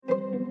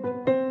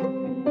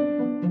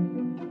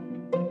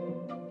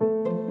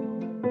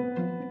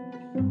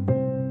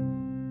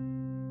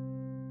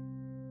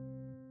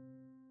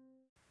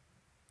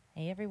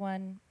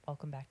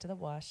to the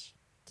wash.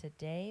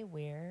 Today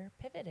we're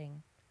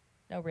pivoting.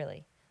 No,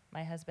 really.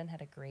 My husband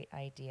had a great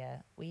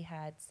idea. We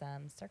had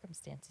some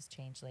circumstances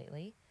change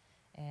lately,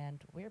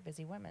 and we're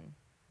busy women.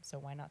 So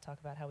why not talk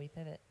about how we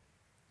pivot?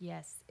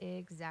 Yes,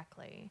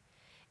 exactly.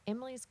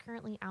 Emily's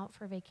currently out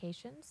for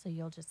vacation, so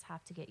you'll just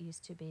have to get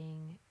used to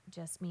being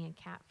just me and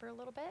Kat for a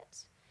little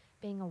bit.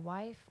 Being a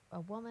wife, a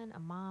woman, a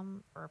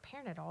mom, or a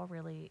parent at all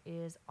really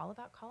is all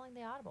about calling the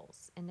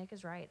audibles. And Nick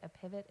is right. A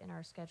pivot in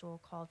our schedule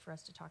called for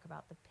us to talk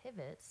about the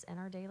pivots in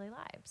our daily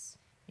lives.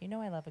 You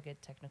know I love a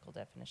good technical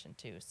definition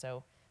too.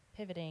 So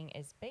pivoting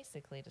is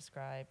basically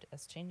described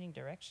as changing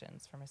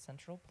directions from a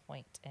central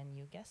point, and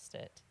you guessed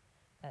it,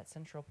 that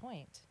central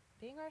point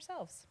being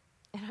ourselves.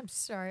 And I'm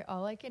sorry,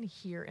 all I can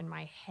hear in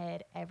my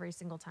head every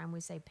single time we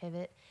say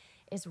pivot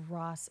is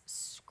Ross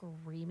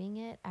screaming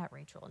it at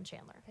Rachel and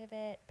Chandler.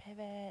 Pivot,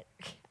 pivot.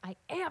 I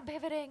am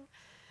pivoting.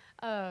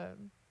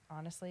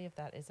 Honestly, if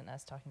that isn't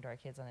us talking to our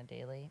kids on a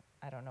daily,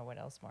 I don't know what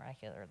else more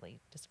accurately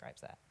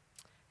describes that.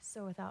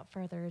 So without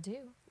further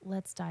ado,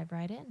 let's dive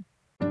right in.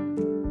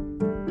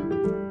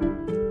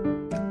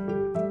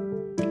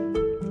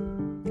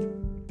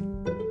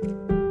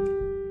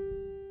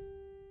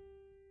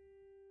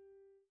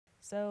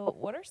 So,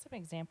 what are some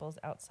examples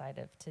outside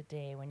of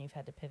today when you've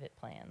had to pivot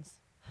plans?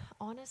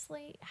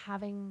 Honestly,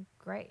 having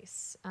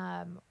grace.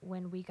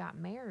 When we got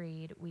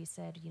married, we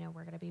said,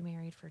 we're going to be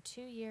married for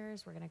 2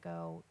 years. We're going to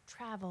go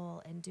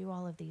travel and do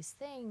all of these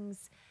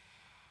things.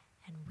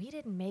 And we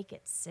didn't make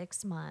it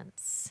 6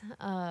 months. We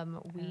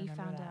remember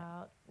found that.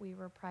 out we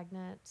were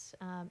pregnant.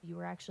 You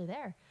were actually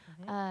there.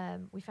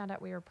 Mhm. We found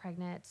out we were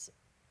pregnant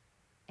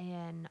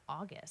in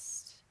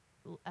August,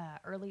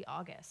 early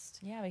August.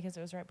 Yeah, because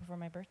it was right before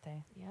my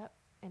birthday. Yep.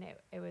 And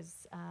it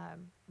was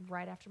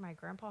right after my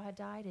grandpa had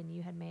died, and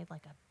you had made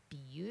like a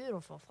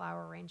beautiful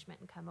flower arrangement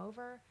and come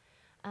over.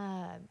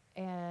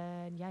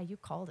 And yeah, you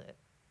called it.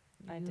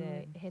 I You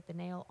did. hit the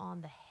nail on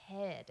the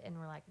head, and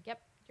we're like,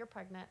 yep, you're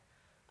pregnant.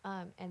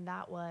 And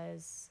that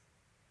was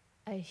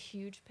a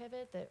huge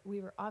pivot that we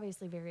were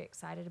obviously very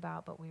excited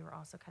about, but we were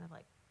also kind of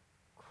like,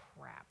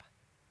 crap,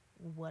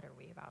 what are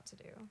we about to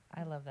do?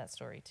 I love that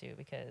story too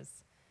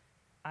because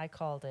I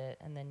called it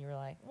and then you were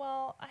like,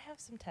 well, I have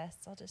some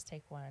tests. I'll just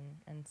take one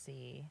and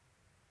see.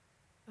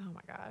 Oh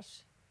my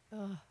gosh.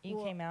 Ugh.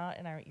 You came out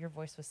and your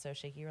voice was so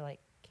shaky. You were like,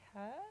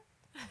 Cat?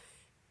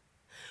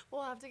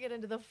 We'll have to get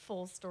into the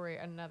full story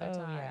another Oh,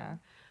 time.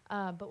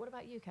 But what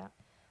about you, Kat?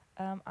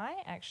 I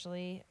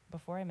actually,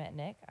 before I met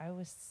Nick, I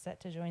was set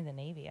to join the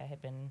Navy. I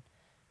had been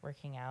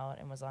working out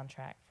and was on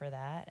track for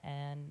that.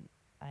 And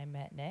I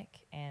met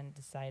Nick and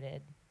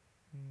decided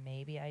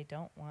maybe I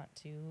don't want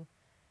to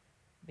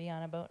be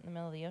on a boat in the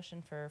middle of the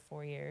ocean for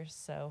 4 years.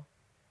 So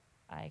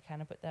I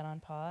kind of put that on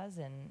pause.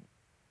 And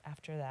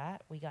after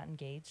that, we got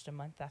engaged a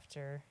month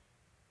after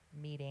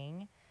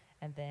meeting.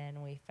 And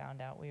then we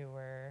found out we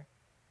were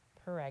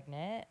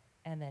pregnant.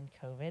 And then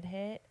COVID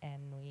hit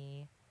and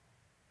we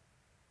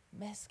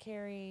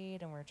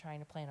miscarried and we're trying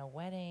to plan a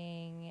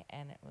wedding,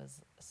 and it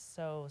was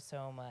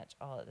so much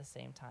all at the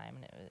same time,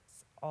 and it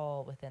was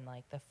all within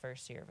like the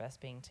first year of us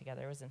being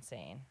together. It was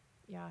insane.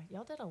 Yeah,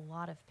 y'all did a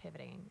lot of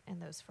pivoting in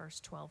those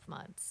first 12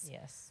 months.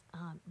 Yes.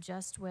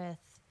 Just with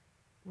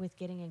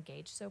getting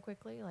engaged so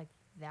quickly, like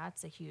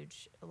that's a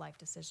huge life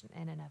decision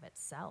in and of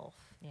itself.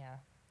 Yeah.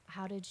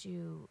 How did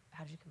you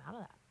come out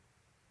of that?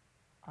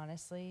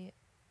 Honestly,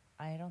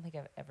 I don't think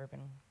I've ever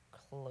been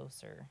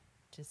closer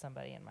to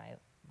somebody in my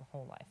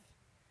whole life.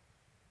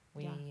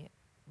 We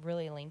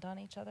really leaned on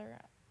each other,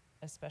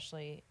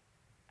 especially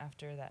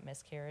after that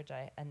miscarriage.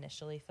 I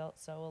initially felt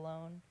so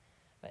alone,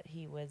 but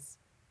he was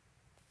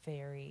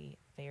very,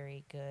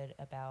 very good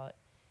about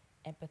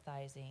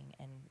empathizing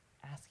and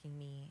asking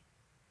me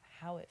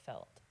how it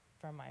felt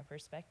from my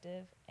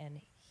perspective.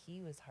 And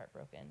he was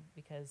heartbroken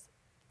because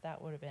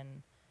that would have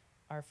been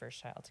our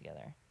first child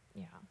together.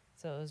 Yeah.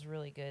 So it was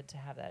really good to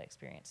have that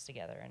experience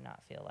together and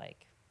not feel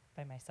like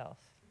by myself.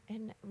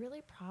 And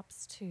really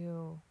props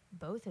to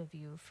both of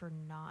you for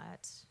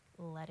not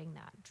letting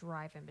that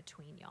drive in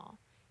between y'all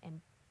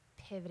and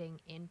pivoting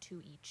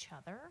into each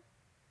other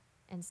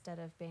instead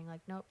of being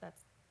like, nope,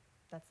 that's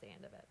the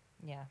end of it.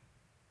 Yeah.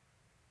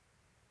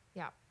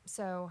 Yeah.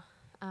 So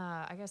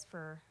I guess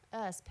for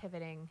us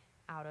pivoting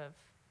out of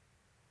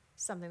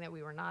something that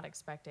we were not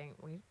expecting,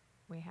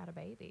 we had a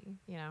baby,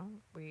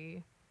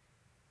 we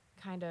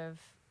kind of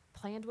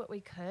planned what we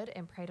could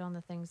and prayed on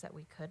the things that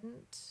we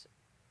couldn't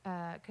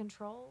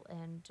control,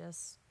 and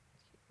just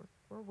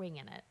we're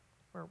winging it.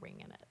 We're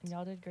winging it. And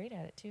y'all did great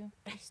at it too.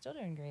 You're still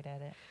doing great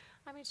at it.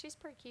 I mean, she's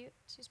pretty cute.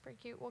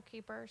 We'll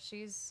keep her.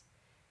 She's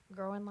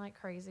growing like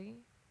crazy.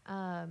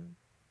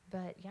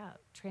 But yeah,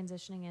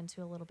 transitioning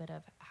into a little bit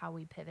of how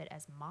we pivot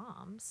as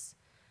moms.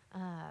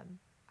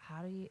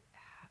 How do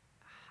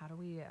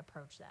we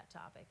approach that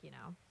topic,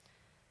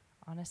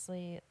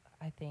 Honestly,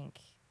 I think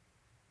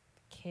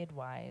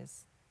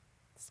kid-wise,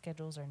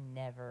 schedules are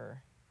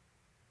never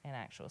an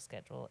actual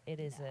schedule. It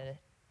is No.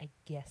 a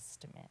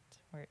guesstimate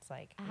where it's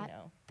like, At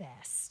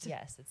best.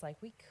 yes, it's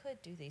like we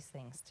could do these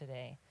things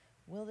today.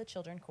 Will the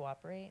children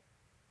cooperate?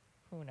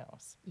 Who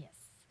knows? Yes.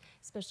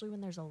 especially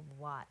when there's a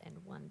lot in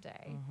one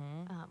day.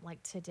 Mm-hmm.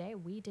 Like today,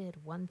 we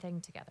did one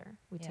thing together.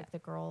 We Yeah. took the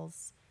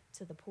girls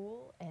to the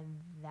pool,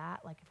 and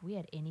that, like, if we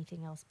had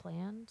anything else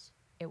planned,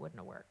 it wouldn't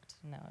have worked.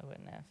 No, it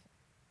wouldn't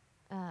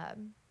have.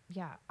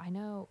 Yeah, I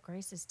know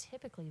Grace is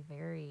typically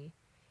very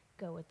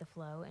go with the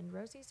flow, and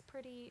Rosie's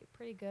pretty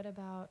good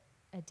about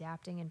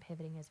adapting and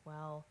pivoting as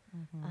well.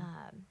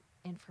 Mm-hmm.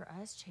 And for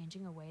us,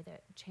 changing the way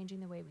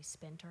we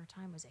spent our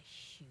time was a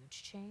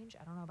huge change.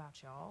 I don't know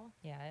about y'all.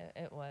 Yeah,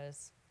 it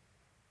was.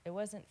 It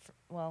wasn't,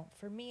 well,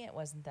 for me, it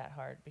wasn't that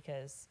hard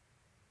because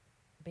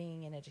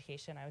being in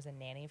education, I was a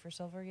nanny for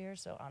several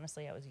years. So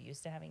honestly, I was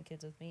used to having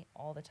kids with me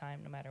all the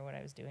time, no matter what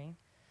I was doing.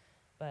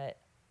 But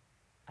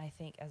I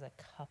think as a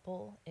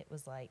couple, it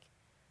was like,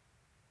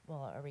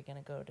 well, are we going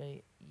to go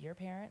to your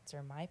parents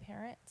or my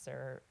parents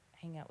or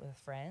hang out with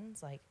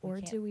friends? Like, Or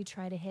we can't. do we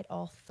try to hit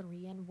all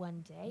three in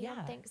one day Yeah.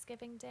 on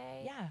Thanksgiving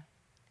Day? Yeah.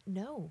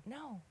 No.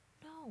 No.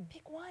 No.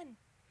 Pick one.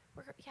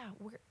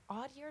 We're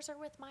odd years are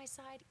with my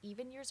side,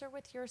 even years are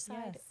with your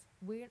side.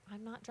 Yes.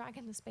 I'm not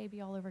dragging this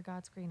baby all over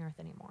God's green earth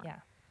anymore.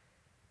 Yeah.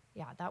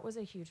 Yeah, that was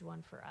a huge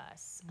one for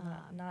us.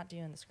 Not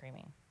doing the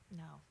screaming.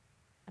 No.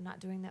 I'm not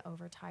doing the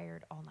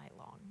overtired all night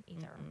long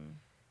either.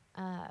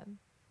 Mm-mm.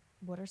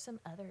 What are some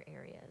other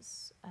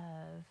areas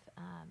of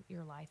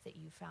your life that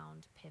you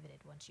found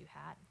pivoted once you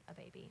had a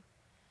baby?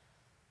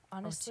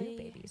 Honestly, or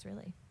two babies,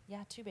 really.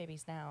 Yeah, 2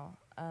 babies now.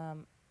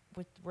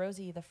 With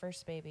Rosie, the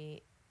first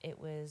baby, it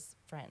was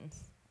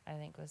friends. I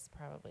think was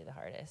probably the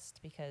hardest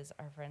because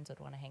our friends would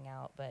want to hang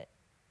out, but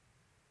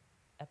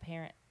a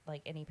parent,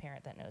 like any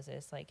parent that knows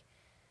this, like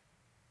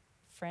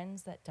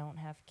friends that don't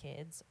have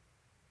kids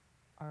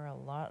are a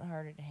lot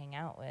harder to hang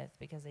out with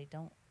because they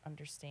don't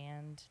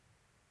understand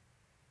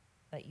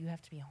that you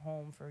have to be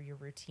home for your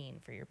routine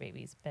for your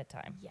baby's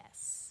bedtime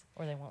Yes.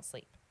 or they won't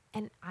sleep.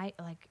 And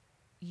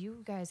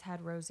you guys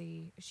had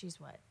Rosie, she's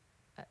what?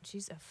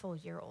 She's a full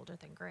year older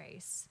than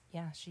Grace.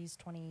 Yeah, she's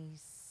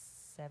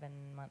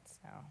 27 months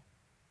now.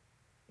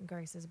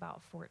 Grace is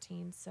about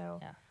 14. So,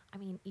 Yeah. I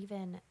mean,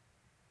 even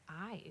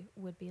I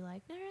would be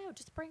like, no,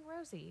 just bring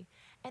Rosie.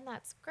 And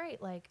that's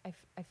great. Like,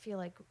 I feel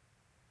like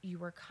you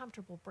were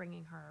comfortable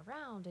bringing her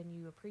around and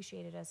you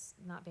appreciated us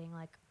not being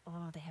like,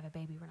 oh, they have a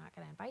baby, we're not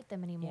going to invite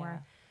them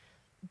anymore.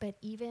 Yeah. But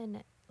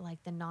even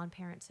like the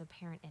non-parent, so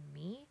parent and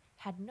me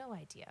had no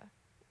idea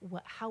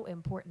how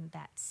important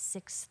that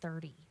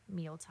 6:30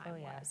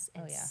 mealtime was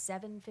and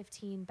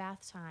 7:15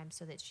 bath time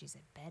so that she's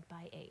in bed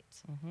by 8.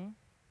 Mm-hmm.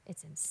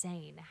 It's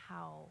insane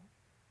how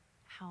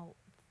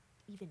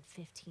even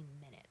 15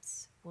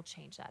 minutes will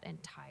change that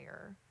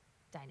entire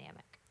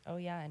dynamic. Oh,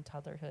 yeah, and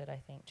toddlerhood, I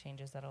think,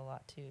 changes that a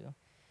lot, too.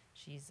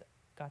 She's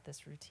got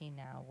this routine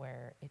now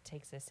where it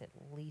takes us at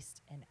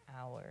least an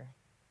hour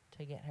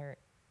to get her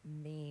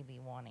maybe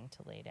wanting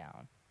to lay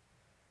down.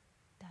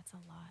 That's a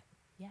lot.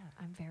 Yeah.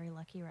 I'm very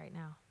lucky right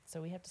now.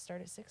 So we have to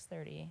start at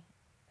 6:30,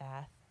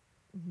 bath,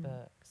 Mhm.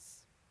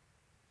 books.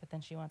 But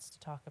then she wants to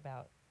talk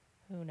about,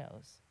 who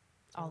knows?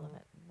 All of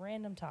it.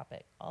 Random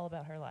topic, all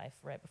about her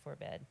life right before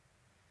bed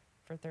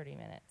for 30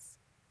 minutes.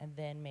 And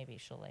then maybe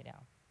she'll lay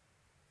down.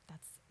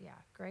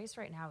 Grace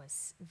right now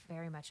is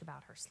very much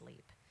about her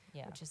sleep,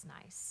 Yeah. which is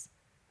nice.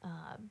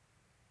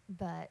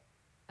 But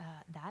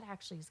that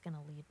actually is going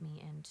to lead me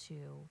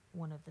into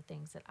one of the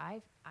things that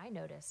I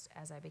noticed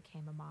as I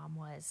became a mom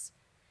was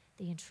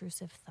the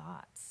intrusive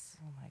thoughts.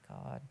 Oh, my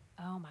God.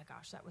 Oh my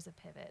gosh, that was a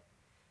pivot.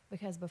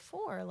 Because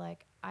before,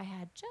 like, I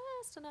had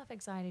just enough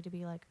anxiety to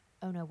be like,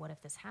 oh no, what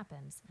if this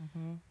happens?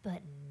 Mm-hmm.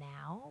 But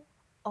now,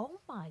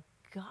 oh my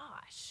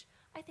gosh,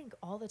 I think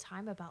all the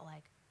time about,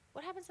 like,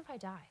 what happens if I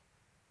die?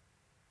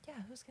 Yeah,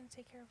 who's going to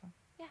take care of him?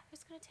 Yeah,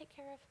 who's going to take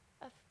care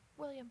of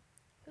William?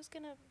 Who's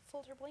going to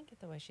fold her blanket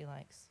the way she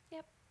likes?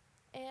 Yep.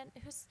 And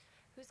who's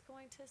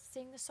going to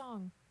sing the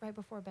song right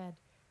before bed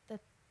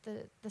that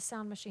the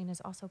sound machine is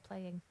also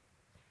playing?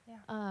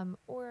 Yeah.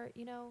 Or,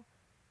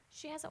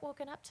 she hasn't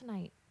woken up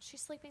tonight.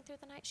 She's sleeping through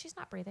the night. She's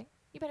not breathing.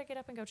 You better get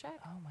up and go check.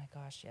 Oh, my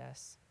gosh,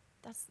 yes.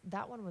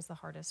 That one was the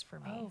hardest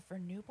for me. Oh, for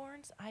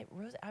newborns, I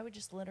would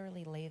just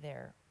literally lay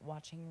there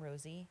watching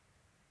Rosie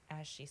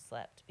as she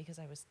slept because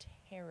I was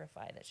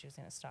terrified that she was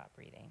going to stop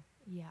breathing.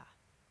 Yeah.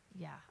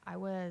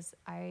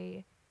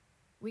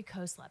 We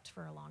co-slept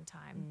for a long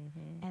time.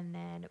 Mm-hmm. And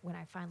then when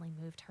I finally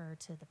moved her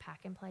to the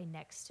pack and play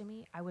next to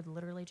me, I would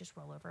literally just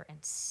roll over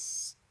and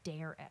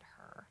stare at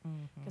her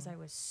because I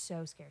was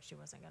so scared she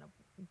wasn't going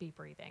to be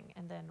breathing.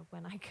 And then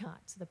when I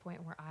got to the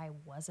point where I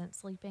wasn't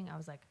sleeping, I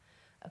was like,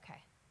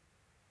 okay,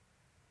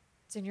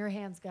 it's in your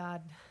hands,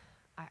 God.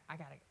 I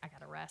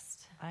gotta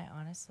rest. I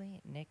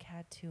honestly, Nick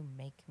had to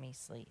make me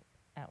sleep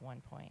at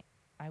one point.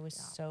 I was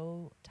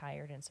so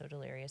tired and so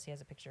delirious. He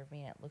has a picture of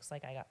me, and it looks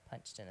like I got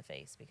punched in the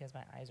face because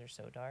my eyes are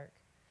so dark.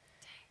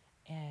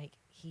 Dang. And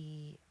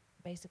he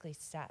basically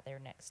sat there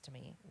next to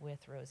me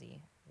with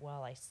Rosie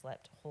while I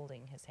slept,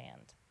 holding his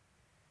hand.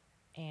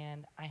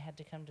 And I had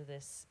to come to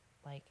this,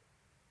 like,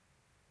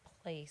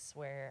 place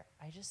where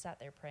I just sat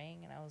there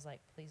praying, and I was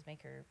like, please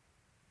make her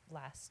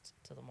last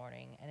till the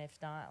morning. And if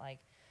not, like,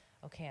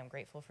 okay, I'm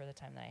grateful for the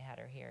time that I had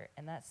her here.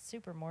 And that's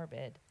super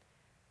morbid.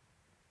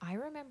 I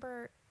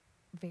remember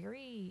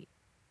very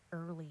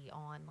early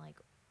on, like,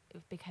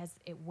 because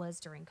it was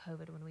during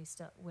COVID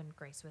when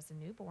Grace was a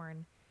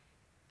newborn.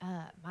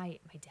 My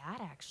dad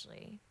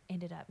actually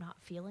ended up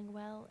not feeling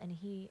well, and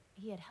he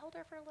had held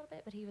her for a little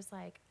bit, but he was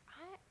like,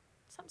 I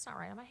something's not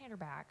right. I'm gonna hand her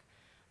back.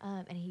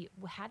 And he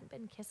hadn't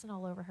been kissing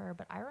all over her,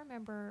 but I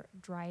remember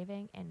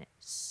driving and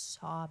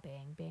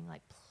sobbing, being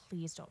like,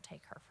 please don't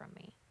take her from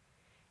me.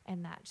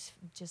 And that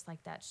just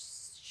like that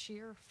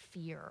sheer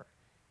fear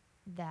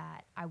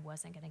that I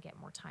wasn't going to get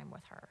more time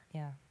with her.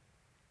 Yeah.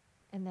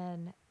 And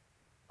then,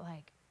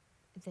 like,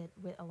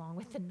 along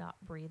with the not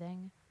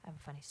breathing, I have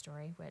a funny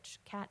story, which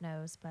Kat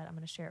knows, but I'm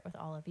going to share it with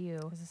all of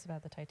you. Is this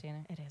about the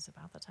Titanic? It is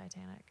about the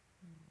Titanic.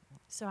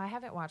 So I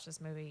haven't watched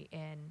this movie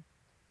in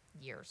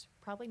years.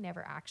 Probably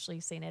never actually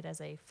seen it as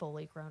a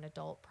fully grown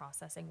adult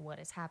processing what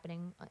is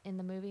happening in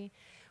the movie,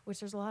 which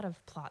there's a lot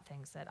of plot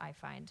things that I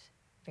find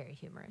very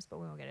humorous, but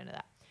we won't get into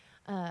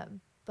that.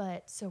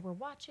 But so we're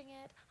watching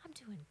it. I'm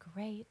doing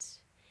great.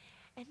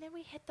 And then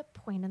we hit the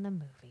point in the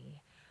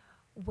movie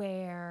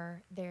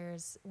where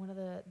there's one of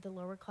the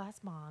lower class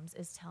moms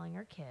is telling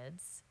her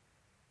kids,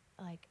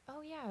 like,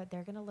 oh, yeah,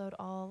 they're going to load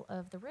all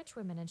of the rich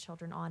women and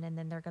children on, and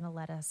then they're going to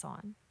let us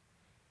on.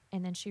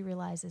 And then she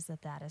realizes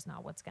that that is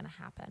not what's going to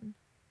happen.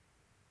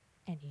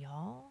 And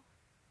y'all,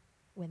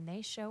 when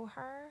they show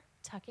her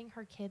tucking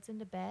her kids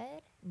into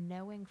bed,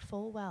 knowing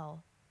full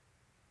well,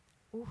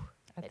 ooh,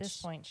 At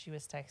this point, she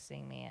was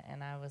texting me,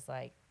 and I was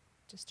like,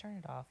 just turn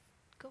it off.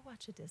 go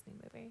watch a Disney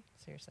movie.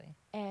 Seriously.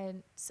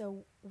 And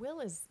so Will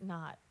is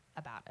not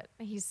about it.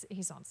 He's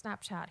on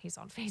Snapchat. He's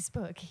on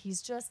Facebook.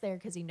 He's just there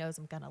because he knows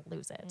I'm going to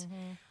lose it.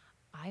 Mm-hmm.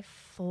 I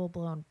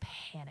full-blown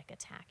panic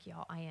attack,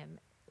 y'all. I am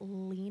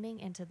leaning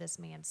into this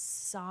man,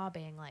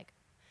 sobbing like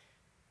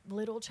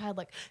little child,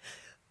 like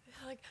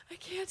I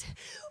can't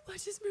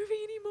watch this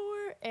movie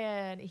anymore.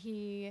 And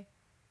he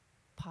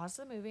paused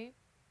the movie,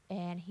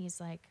 and he's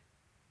like,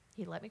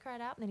 he let me cry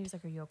it out, and then he was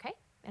like, are you okay?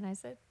 And I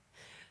said,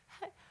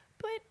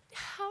 but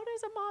how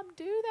does a mom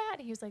do that?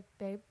 And he was like,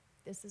 babe,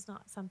 this is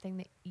not something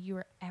that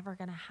you're ever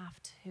going to have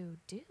to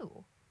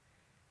do.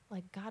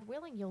 Like, God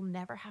willing, you'll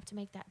never have to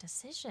make that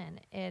decision.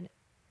 And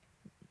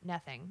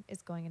nothing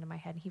is going into my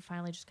head. And he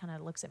finally just kind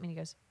of looks at me and he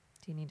goes,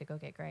 do you need to go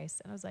get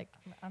Grace? And I was like,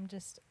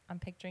 I'm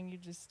picturing you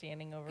just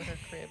standing over her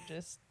crib,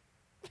 just.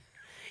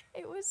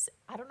 It was,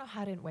 I don't know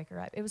how I didn't wake her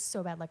up. It was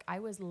so bad. Like, I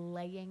was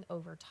laying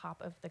over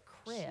top of the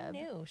crib.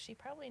 She knew. She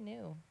probably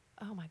knew.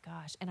 Oh my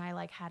gosh. And I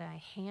like had a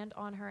hand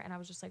on her, and I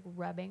was just like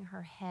rubbing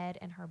her head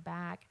and her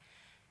back,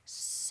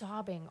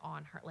 sobbing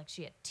on her. Like,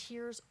 she had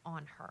tears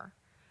on her.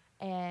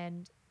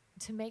 And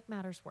to make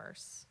matters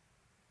worse,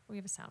 we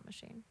have a sound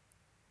machine.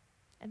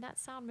 And that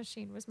sound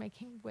machine was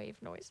making wave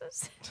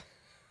noises.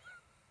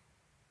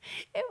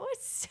 It was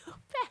so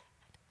bad.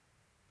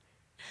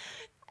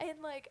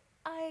 And like,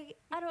 I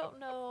don't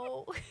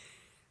know.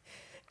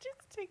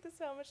 Just take the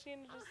sound machine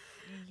and just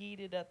yeet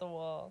it at the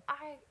wall.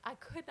 I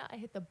could not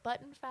hit the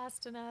button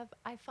fast enough.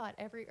 I fought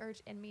every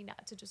urge in me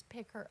not to just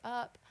pick her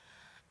up.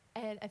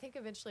 And I think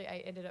eventually I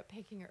ended up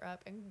picking her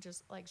up, and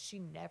just like, she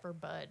never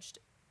budged.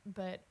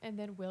 And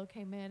then Will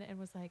came in and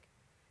was like,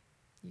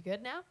 you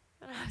good now?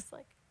 And I was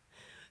like,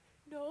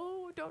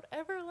 no, don't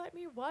ever let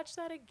me watch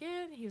that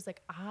again. He was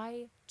like,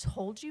 I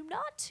told you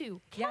not to.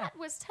 Kat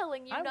was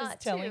telling you not to. I was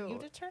telling you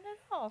to turn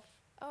it off.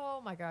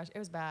 Oh my gosh, it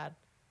was bad.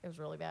 It was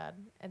really bad.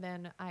 And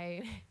then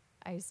I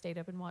stayed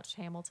up and watched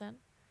Hamilton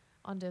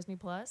on Disney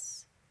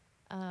Plus.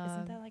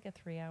 Isn't that like a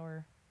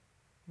 3-hour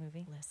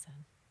movie? Listen,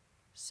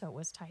 so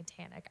was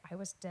Titanic. I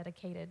was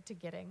dedicated to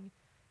getting,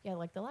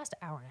 like the last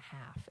hour and a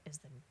half is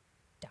them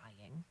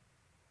dying.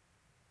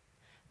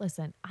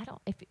 Listen,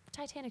 if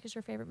Titanic is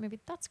your favorite movie,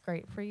 that's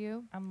great for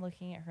you. I'm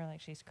looking at her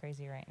like she's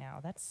crazy right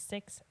now. That's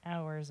 6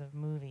 hours of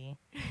movie.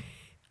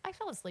 I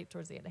fell asleep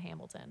towards the end of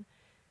Hamilton,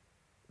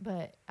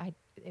 but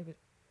it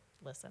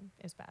was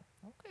bad.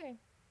 Okay.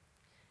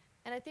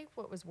 And I think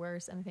what was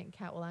worse, and I think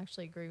Kat will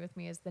actually agree with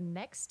me, is the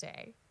next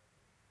day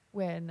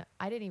when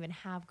I didn't even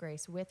have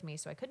Grace with me,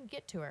 so I couldn't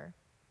get to her,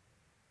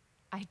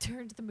 I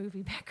turned the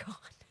movie back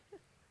on.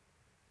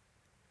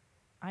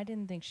 I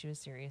didn't think she was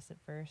serious at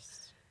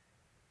first.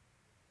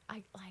 Oh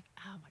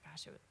my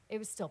gosh, it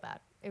was still bad.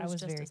 I was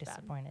just very as bad.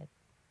 disappointed.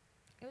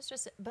 It was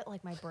just, but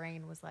like my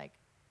brain was like,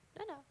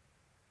 no,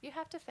 you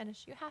have to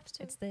finish. You have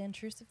to. It's the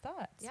intrusive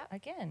thoughts. Yep.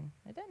 Again,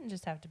 it doesn't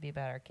just have to be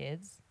about our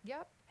kids.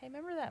 Yep. Hey,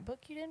 remember that book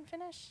you didn't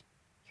finish?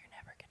 You're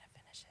never going to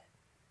finish it.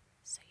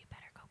 So you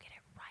better go get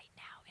it right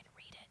now and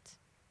read it.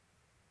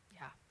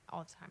 Yeah,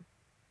 all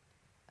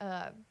the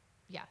time.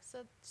 Yeah,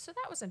 so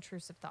that was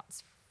intrusive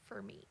thoughts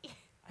for me.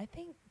 I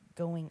think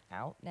going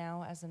out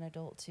now as an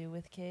adult too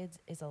with kids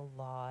is a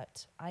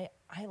lot. I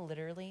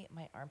literally,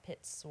 my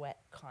armpits sweat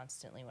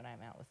constantly when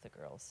I'm out with the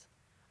girls.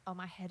 Oh,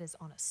 my head is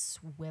on a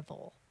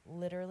swivel.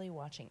 Literally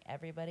watching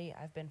everybody.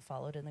 I've been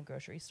followed in the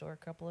grocery store a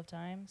couple of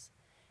times,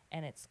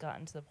 and it's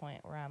gotten to the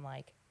point where I'm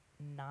like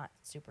not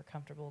super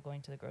comfortable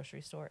going to the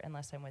grocery store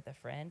unless I'm with a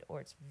friend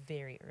or it's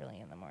very early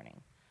in the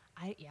morning.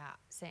 Yeah,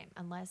 same.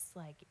 Unless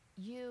like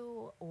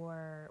you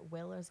or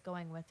Will is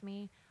going with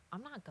me,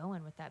 I'm not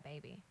going with that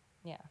baby.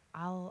 Yeah.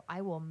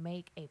 I will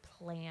make a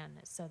plan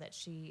so that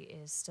she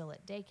is still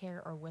at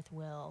daycare or with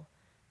Will,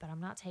 but I'm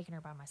not taking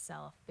her by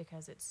myself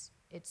because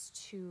it's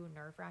too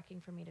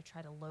nerve-wracking for me to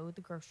try to load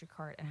the grocery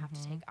cart and have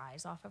to take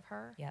eyes off of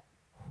her. Yep.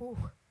 Whew,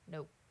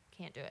 nope,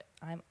 can't do it.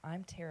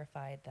 I'm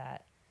terrified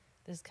that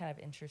this is kind of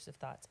intrusive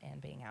thoughts and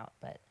being out,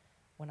 but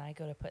when I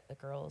go to put the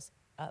girls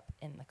up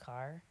in the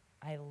car,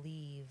 I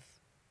leave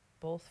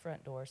both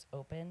front doors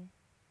open.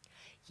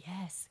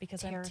 Yes,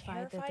 Because I'm terrified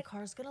that the terrified-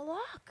 car's gonna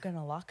lock,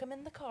 Gonna lock them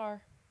in the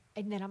car.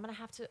 and then I'm gonna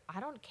have to. I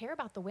don't care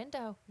about the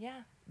window,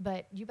 Yeah.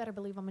 but you better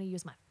believe I'm gonna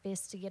use my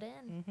fist to get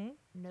in. Mm-hmm.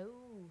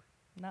 No,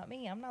 Not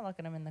me. I'm not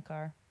locking them in the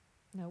car.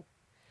 nope.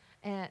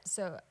 And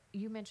so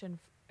you mentioned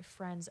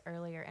friends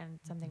earlier, and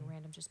something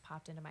random just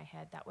popped into my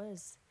head. That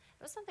was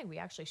something we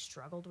actually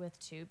struggled with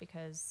too,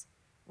 because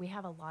we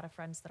have a lot of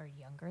friends that are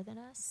younger than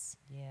us,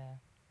 Yeah.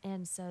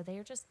 and so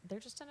they're just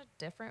in a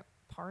different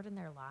part in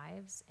their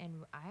lives.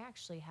 And I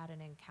actually had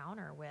an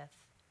encounter with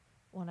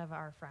one of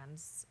our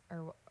friends,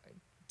 or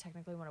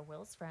technically one of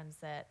Will's friends,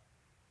 that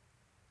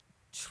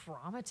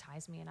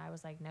traumatized me, and I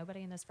was like,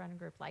 nobody in this friend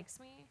group likes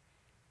me,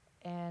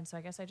 and so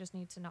I guess I just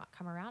need to not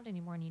come around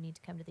anymore, and you need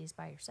to come to these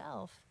by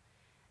yourself.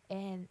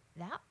 And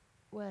that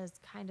was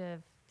kind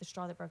of the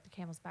straw that broke the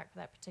camel's back for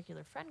that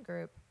particular friend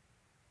group.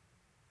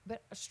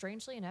 But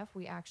strangely enough,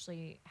 we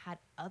actually had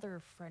other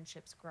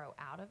friendships grow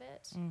out of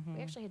it. Mhm.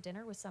 We actually had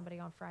dinner with somebody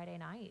on Friday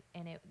night,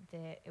 and it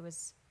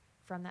was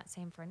from that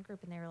same friend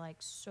group, and they were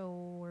like,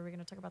 so are we going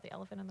to talk about the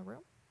elephant in the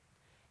room?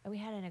 And we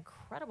had an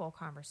incredible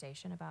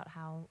conversation about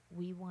how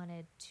we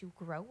wanted to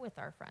grow with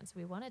our friends.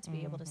 We wanted to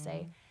be able to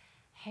say,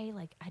 hey,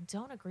 like, I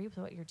don't agree with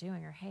what you're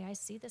doing, or hey, I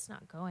see this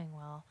not going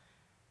well,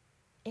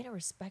 in a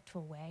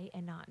respectful way,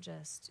 and not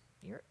just,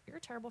 you're a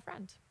terrible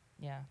friend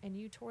Yeah. and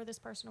you tore this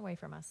person away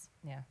from us.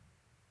 Yeah.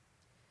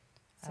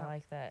 So I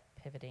like that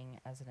pivoting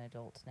as an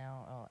adult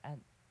now.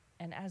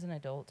 And as an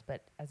adult,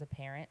 but as a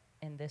parent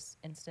in this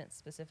instance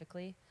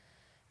specifically,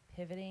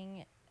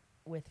 pivoting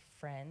with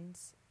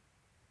friends,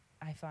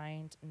 I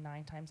find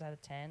 9 times out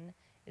of 10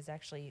 is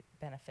actually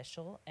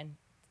beneficial. And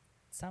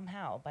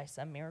somehow, by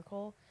some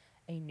miracle,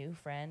 a new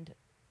friend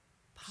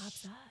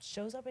pops up.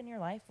 shows up in your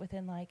life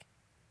within like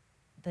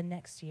the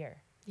next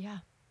year. Yeah.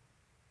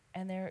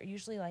 And they're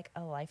usually like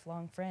a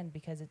lifelong friend,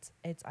 because it's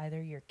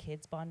either your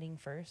kids bonding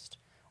first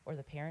or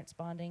the parents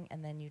bonding,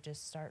 and then you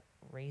just start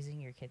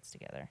raising your kids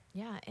together.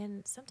 Yeah.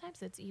 And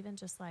sometimes it's even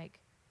just like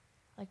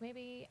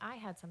maybe I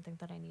had something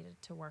that I needed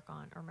to work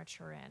on or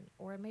mature in,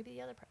 or maybe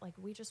the other, like,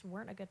 we just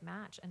weren't a good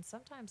match. And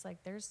sometimes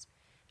like there's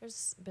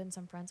been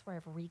some friends where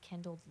I've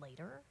rekindled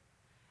later,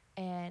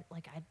 and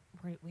like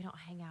we don't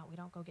hang out, we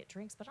don't go get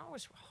drinks, but I don't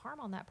wish harm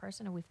on that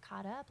person, and we've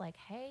caught up. Like,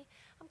 hey,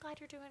 I'm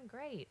glad you're doing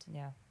great.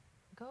 Yeah.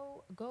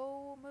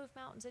 Go move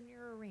mountains in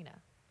your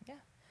arena. Yeah.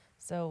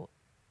 So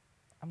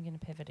I'm going to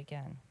pivot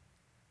again.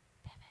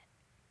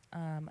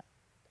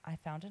 I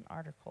found an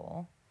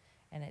article,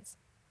 and it's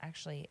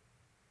actually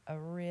a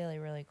really,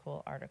 really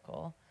cool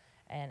article,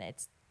 and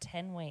it's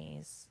 10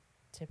 ways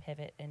to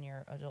pivot in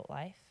your adult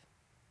life.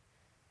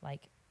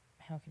 Like,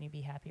 how can you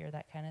be happier,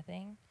 that kind of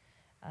thing.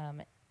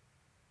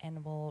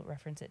 And we'll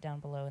reference it down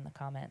below in the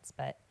comments.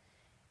 But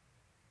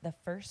the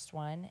first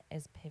one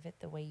is pivot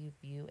the way you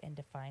view and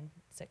define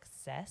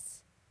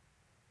success.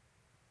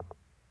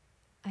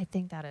 I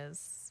think that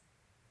is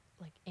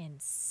like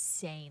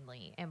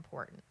insanely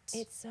important.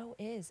 It so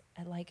is.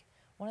 And like,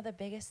 one of the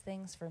biggest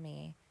things for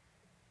me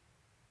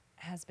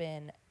has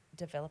been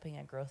developing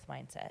a growth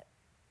mindset,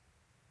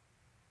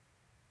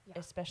 Yeah.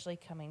 especially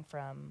coming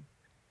from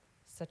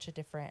such a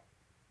different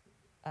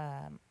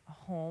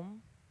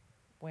home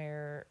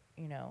where,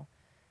 you know,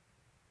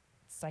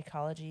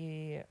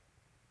 psychology,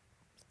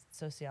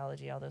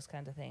 sociology, all those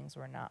kinds of things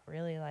were not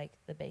really like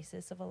the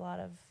basis of a lot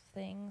of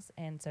things.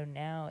 And so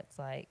now it's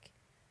like,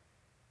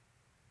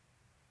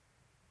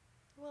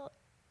 Well,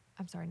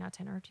 I'm sorry not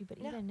to interrupt you, but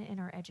No. even in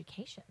our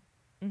education,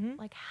 mm-hmm.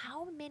 like,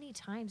 how many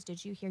times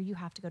did you hear you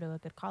have to go to a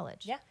good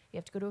college? Yeah. You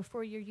have to go to a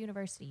 4-year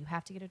university. You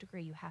have to get a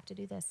degree. You have to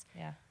do this.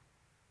 Yeah.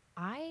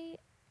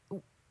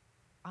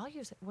 I'll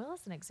use Will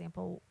as an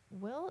example.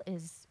 Will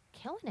is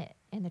killing it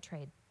in the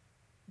trade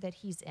that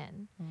he's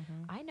in.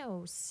 Mm-hmm. I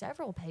know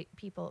several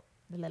people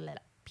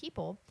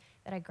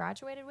that I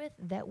graduated with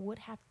that would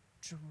have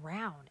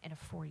drowned in a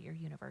 4-year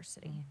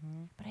university,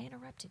 Mm-hmm. but I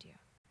interrupted you.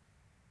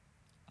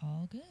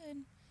 All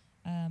good.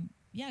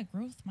 Yeah,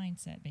 growth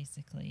mindset,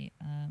 basically.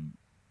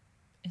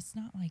 It's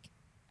not like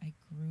I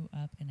grew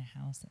up in a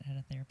house that had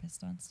a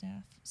therapist on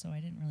staff, so I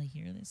didn't really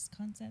hear this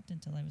concept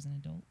until I was an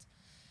adult.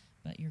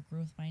 But your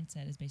growth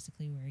mindset is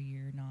basically where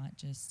you're not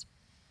just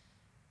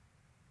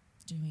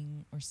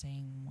doing or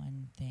saying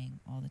one thing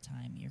all the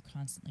time. You're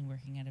constantly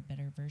working at a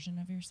better version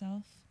of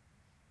yourself,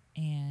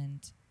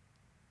 and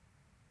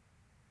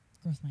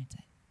growth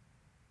mindset.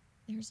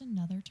 There's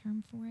another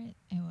term for it,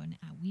 and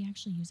we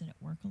actually use it at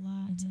work a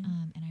lot.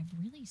 Mhm. And I've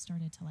really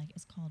started to like.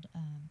 It's called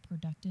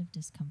productive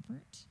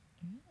discomfort,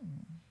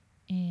 Ooh.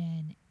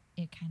 and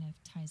it kind of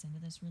ties into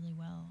this really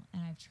well.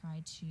 And I've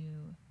tried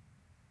to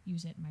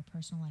use it in my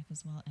personal life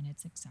as well. And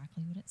it's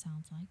exactly what it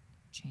sounds like.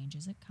 Change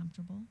isn't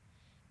comfortable,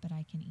 but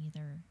I can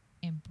either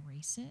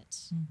embrace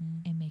it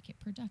and make it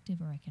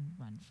productive, or I can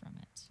run from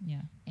it.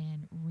 Yeah.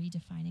 And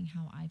redefining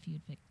how I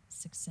viewed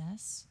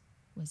success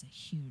was a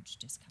huge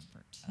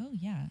discomfort. Oh,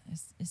 yeah.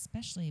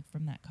 Especially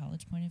from that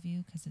college point of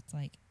view, because it's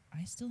like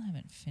I still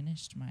haven't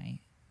finished my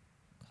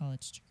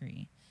college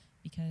degree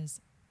because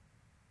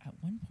at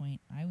one point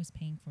I was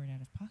paying for it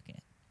out of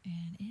pocket.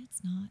 And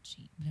it's not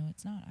cheap. No,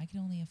 it's not. I could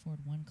only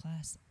afford one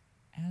class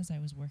as I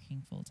was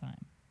working full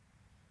time.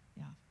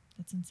 Yeah,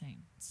 that's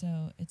insane.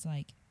 So it's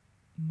like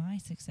my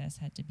success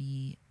had to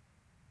be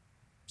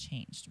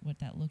changed. What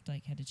that looked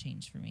like had to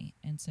change for me.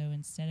 And so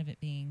instead of it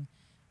being,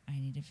 I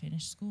need to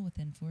finish school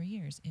within 4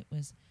 years, it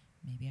was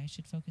maybe I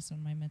should focus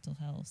on my mental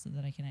health so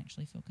that I can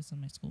actually focus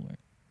on my schoolwork.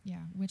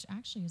 Yeah, which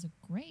actually is a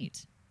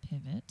great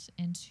pivot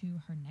into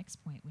her next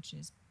point, which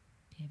is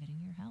pivoting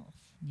your health.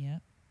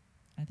 Yep.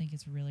 I think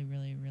it's really,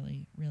 really,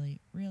 really,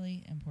 really,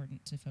 really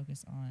important to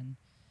focus on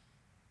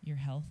your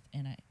health.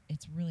 And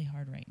it's really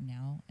hard right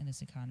now in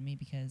this economy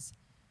because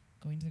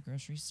going to the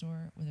grocery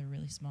store with a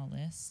really small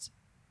list,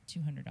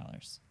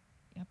 $200.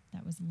 Yep,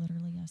 that was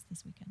literally us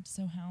this weekend.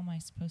 So how am I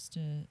supposed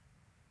to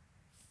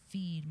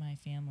feed my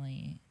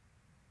family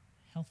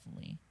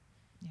healthily?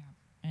 Yeah.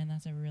 And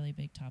that's a really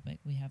big topic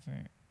we have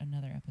for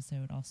another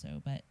episode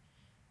also. But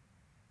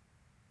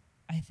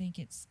I think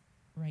it's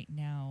right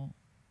now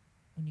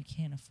when you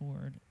can't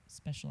afford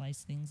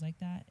specialized things like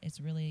that, it's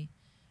really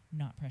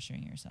not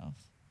pressuring yourself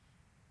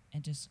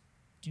and just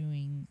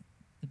doing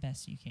the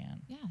best you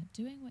can. Yeah,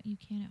 doing what you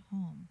can at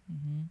home.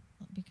 Mm-hmm.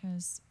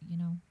 Because,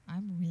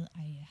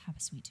 I have a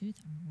sweet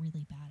tooth. I'm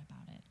really bad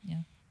about it.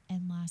 Yeah.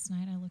 And last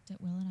night I looked at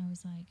Will and I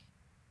was like,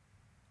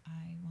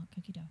 I want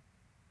cookie dough.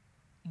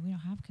 And we don't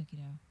have cookie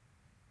dough,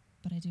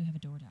 but I do have a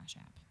DoorDash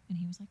app. And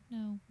he was like,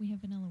 no, we have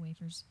vanilla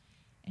wafers.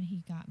 And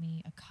he got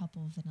me a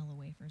couple of vanilla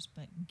wafers,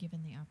 but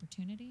given the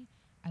opportunity,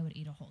 I would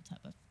eat a whole tub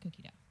of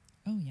cookie dough.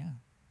 Oh, yeah.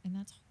 And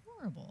that's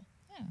horrible.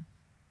 Yeah.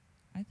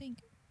 I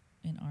think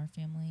in our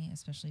family,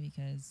 especially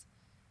because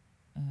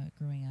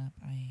growing up,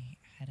 I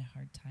had a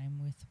hard time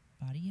with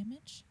body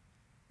image,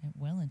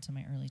 well into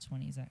my early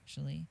 20s,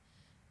 actually.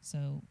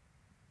 So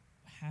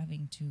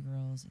having two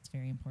girls, it's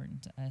very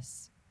important to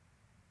us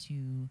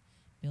to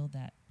build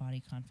that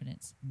body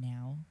confidence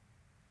now.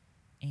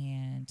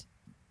 And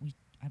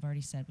I've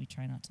already said we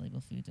try not to label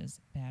foods as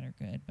bad or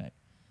good, but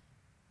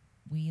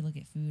we look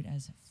at food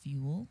as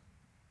fuel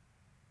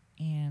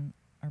and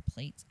our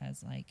plates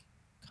as like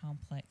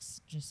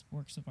complex, just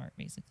works of art,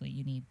 basically.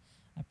 You need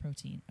a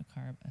protein, a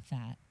carb, a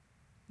fat.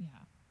 Yeah.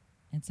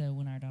 And so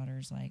when our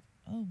daughter's like,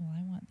 oh, well,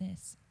 I want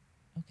this.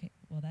 Okay,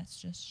 well,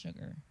 that's just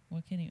sugar.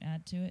 What can you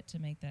add to it to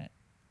make that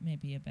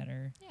maybe a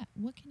better... Yeah,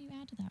 what can you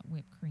add to that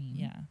whipped cream?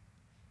 Yeah.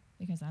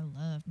 Because I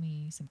love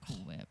me some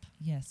Cool Whip.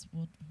 Yes,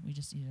 we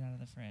just eat it out of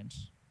the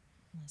fridge.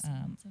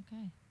 Listen, it's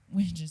okay.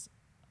 Which is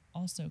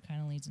also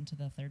kind of leads into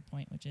the third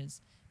point, which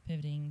is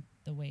pivoting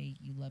the way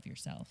you love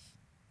yourself.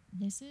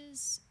 This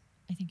is,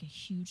 I think, a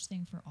huge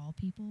thing for all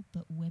people,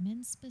 but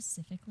women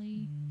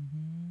specifically.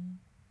 Mm-hmm.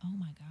 Oh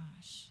my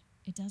gosh.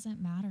 It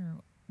doesn't matter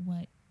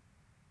what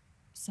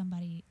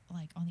somebody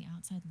like on the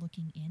outside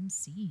looking in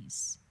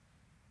sees,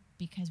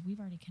 because we've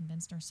already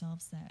convinced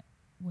ourselves that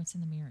what's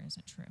in the mirror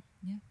isn't true.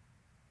 Yeah.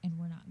 And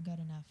we're not good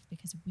enough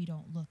because we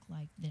don't look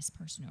like this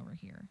person over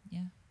here.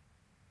 Yeah.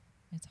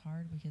 It's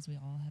hard because we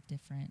all have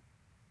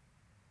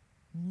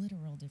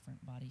literal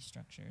different body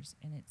structures,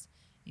 and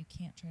you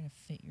can't try to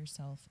fit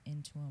yourself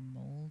into a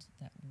mold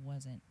that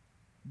wasn't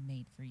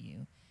made for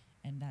you.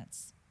 And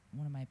that's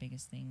one of my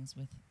biggest things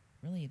with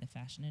really the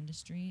fashion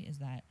industry, is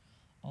that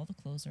all the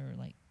clothes are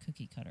like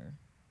cookie cutter.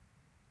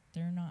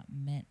 They're not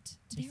meant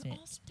to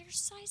fit. Their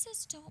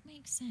sizes don't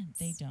make sense.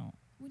 They don't.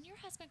 When your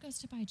husband goes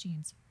to buy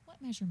jeans,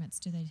 what measurements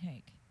do they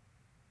take?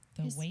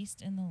 The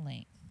waist and the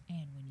length.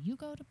 And when you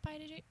go to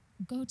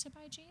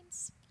buy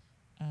jeans?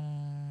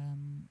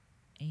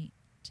 8,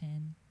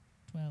 10,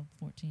 12,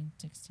 14,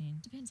 16.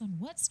 Depends on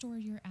what store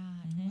you're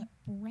at, Mhm. what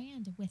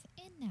brand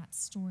within that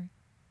store.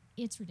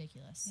 It's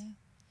ridiculous. Yeah.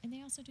 And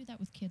they also do that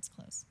with kids'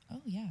 clothes.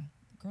 Oh, yeah.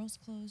 Girls'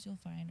 clothes you'll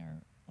find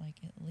are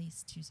like at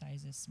least 2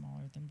 sizes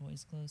smaller than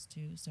boys' clothes,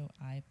 too. So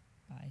I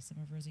buy some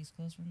of Rosie's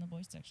clothes from the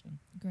boys'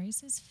 section.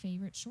 Grace's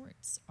favorite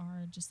shorts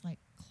are just like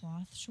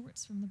cloth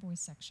shorts from the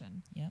boys'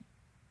 section. Yep.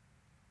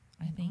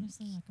 I And think.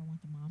 honestly, like I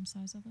want the mom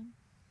size of them.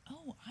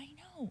 Oh, I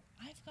know.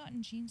 I've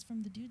gotten jeans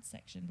from the dudes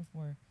section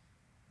before.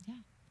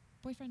 Yeah.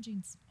 Boyfriend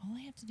jeans. All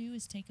I have to do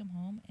is take them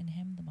home and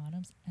hem the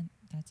bottoms. And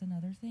that's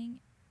another thing.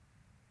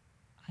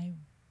 I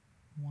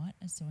want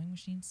a sewing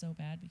machine so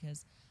bad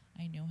because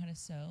I know how to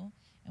sew.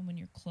 And when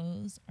your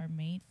clothes are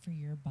made for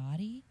your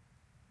body,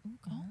 Oh,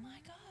 oh my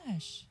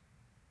gosh.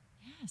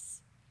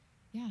 Yes.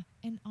 Yeah.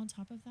 And on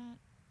top of that,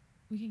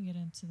 we can get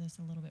into this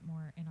a little bit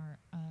more in our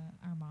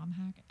mom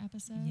hack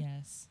episode.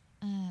 Yes.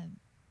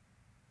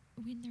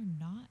 When they're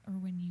not, or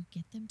when you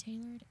get them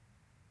tailored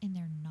and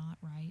they're not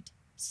right,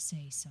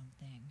 say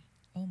something.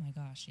 Oh my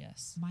gosh,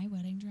 yes. My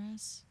wedding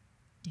dress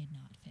did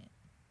not fit.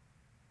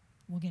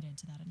 We'll get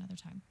into that another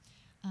time.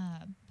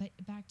 But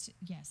back to,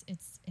 yes,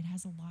 it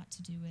has a lot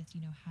to do with,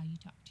 you know, how you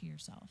talk to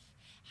yourself,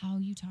 how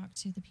you talk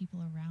to the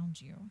people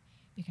around you.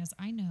 Because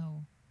I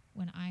know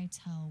when I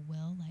tell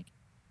Will, like,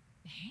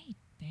 hey,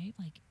 babe,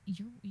 like,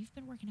 you've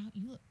been working out,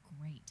 you look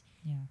great.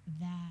 Yeah.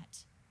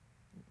 That,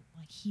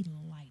 like, he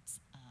lights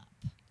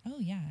up. Oh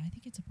yeah, I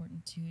think it's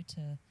important too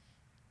to,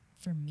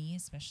 for me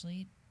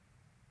especially,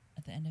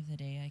 at the end of the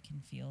day, I can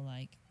feel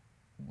like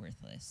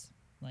worthless.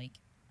 Like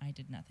I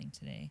did nothing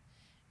today,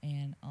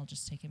 and I'll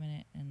just take a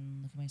minute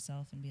and look at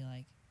myself and be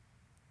like,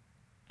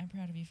 I'm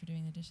proud of you for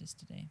doing the dishes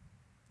today.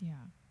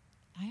 Yeah.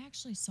 I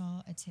actually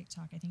saw a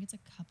TikTok. I think it's a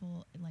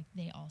couple, like,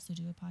 they also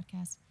do a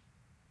podcast.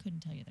 Couldn't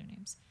tell you their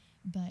names.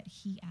 But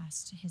he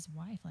asked his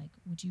wife, like,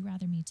 would you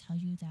rather me tell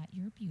you that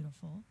you're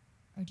beautiful,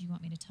 or do you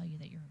want me to tell you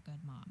that you're a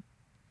good mom?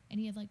 And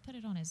he had, like, put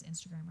it on his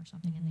Instagram or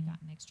something, and they got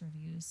extra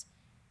views.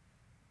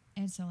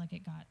 And so, like,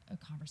 it got a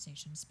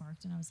conversation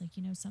sparked. And I was like,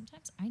 you know,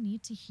 sometimes I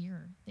need to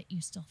hear that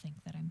you still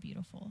think that I'm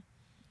beautiful.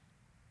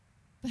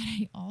 But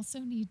I also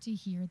need to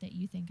hear that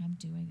you think I'm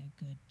doing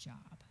a good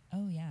job.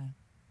 Oh yeah.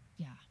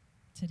 Yeah.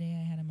 Today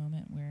I had a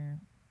moment where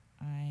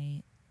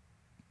I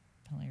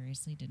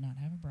hilariously did not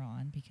have a bra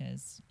on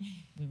because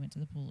we went to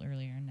the pool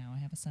earlier, and now I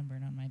have a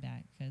sunburn on my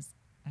back because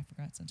I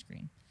forgot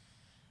sunscreen.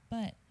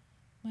 But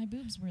my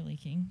boobs were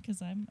leaking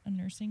because I'm a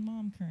nursing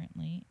mom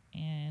currently,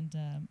 and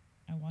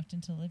I walked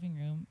into the living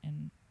room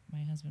and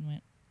my husband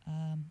went,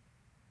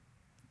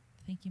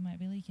 think you might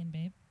be leaking,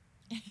 babe.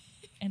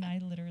 And I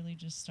literally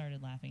just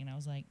started laughing, and I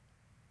was like,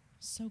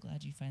 so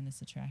glad you find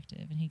this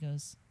attractive. And he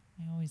goes,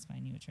 I always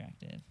find you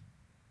attractive.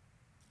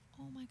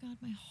 Oh my God,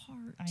 my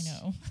heart. I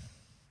know.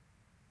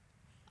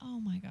 Oh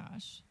my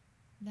gosh.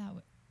 That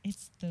would.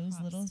 It's those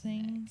Props little to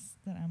Nick. things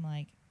that I'm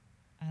like,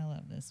 I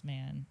love this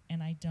man.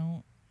 And I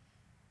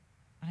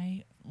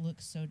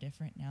look so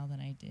different now than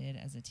I did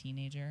as a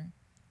teenager,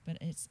 but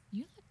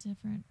You look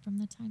different from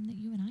the time that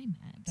you and I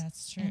met.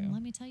 that's true. And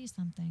let me tell you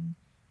something.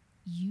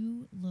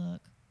 You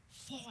look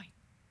fine.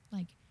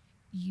 Like,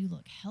 you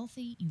look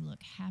healthy. You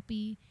look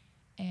happy.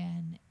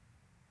 And,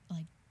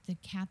 like, the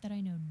cat that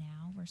I know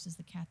now versus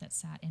the cat that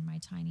sat in my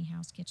tiny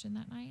house kitchen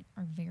that night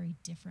are very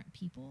different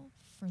people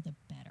for the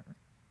better.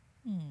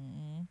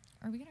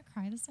 Are we going to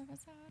cry this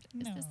episode?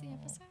 Is this the No.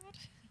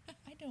 episode?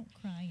 I don't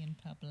cry in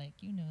public.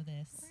 You know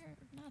this.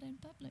 We're not in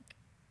public.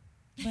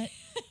 But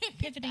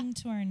pivoting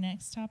to our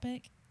next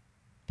topic,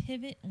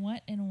 pivot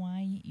what and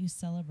why you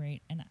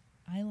celebrate. And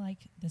I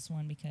like this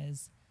one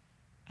because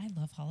I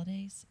love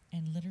holidays.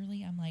 And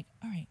literally, I'm like,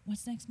 all right,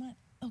 what's next month?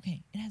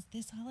 Okay, it has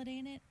this holiday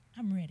in it.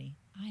 I'm ready.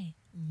 I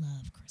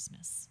love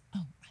Christmas.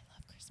 Oh, I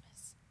love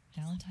Christmas.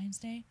 Valentine's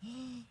Day.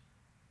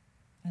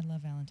 I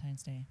love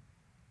Valentine's Day.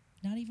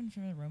 Not even for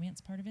the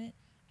romance part of it.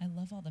 I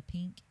love all the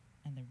pink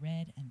and the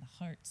red and the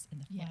hearts and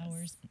the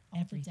flowers and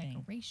all everything. the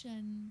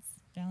decorations.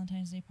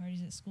 Valentine's Day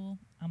parties at school,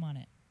 I'm on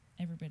it.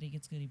 Everybody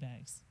gets goodie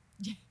bags.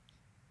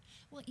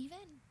 Well, even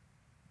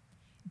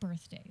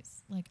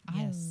birthdays. Like,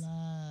 Yes. I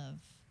love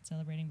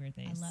Celebrating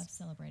birthdays. I love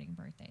celebrating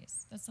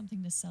birthdays. That's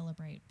something to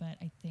celebrate, but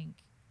I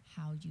think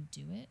how you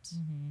do it,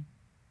 Mm-hmm.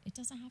 it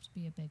doesn't have to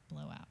be a big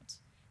blowout.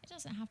 It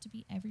doesn't have to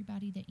be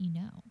everybody that you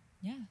know.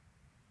 Yeah.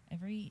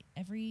 Every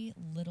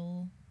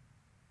little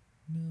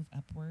move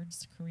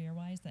upwards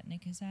career-wise that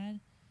Nick has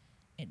had,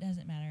 it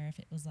doesn't matter if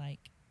it was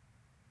like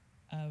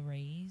a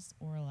raise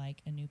or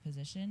like a new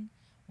position.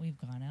 We've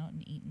gone out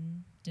and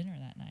eaten dinner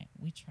that night.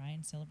 We try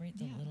and celebrate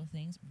the Yeah. little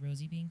things.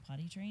 Rosie being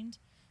potty trained,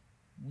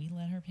 we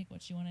let her pick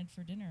what she wanted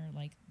for dinner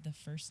like the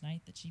first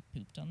night that she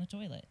pooped on the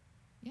toilet,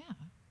 Yeah.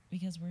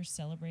 because we're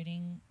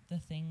celebrating the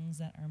things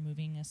that are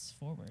moving us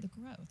forward. The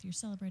growth. You're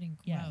celebrating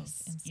growth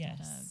Yes, instead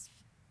yes. of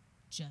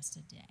just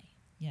a day.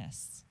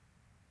 Yes.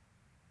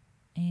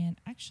 And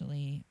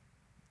actually,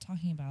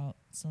 talking about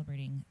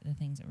celebrating the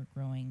things that we're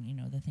growing, you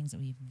know, the things that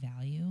we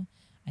value,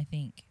 I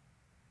think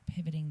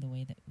pivoting the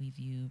way that we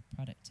view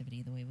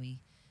productivity, the way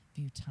we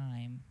view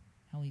time,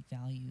 how we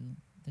value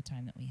the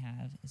time that we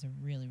have is a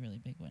really, really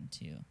big one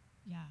too.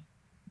 Yeah.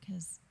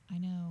 Because I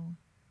know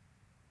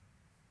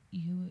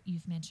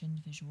you've mentioned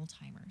visual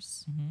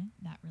timers. Mm-hmm.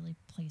 That really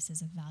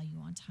places a value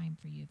on time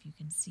for you if you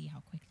can see how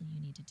quickly you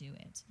need to do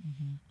it.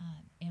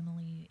 Mm-hmm.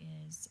 Emily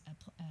is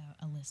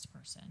a list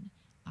person.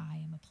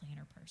 I am a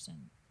planner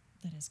person.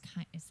 That is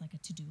it's like a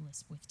to-do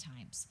list with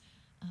times,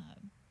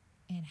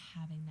 and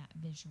having that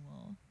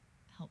visual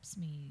helps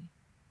me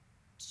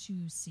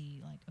to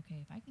see, like, okay,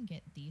 if I can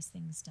get these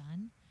things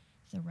done,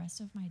 the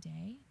rest of my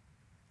day,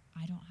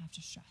 I don't have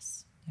to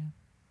stress. Yeah.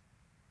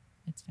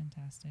 It's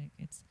fantastic.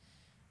 It's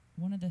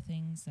one of the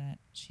things that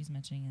she's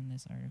mentioning in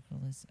this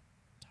article is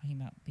talking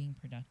about being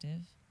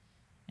productive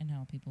and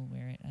how people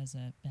wear it as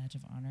a badge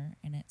of honor.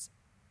 And it's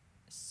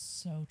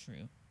so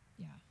true.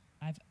 Yeah.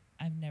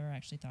 I've never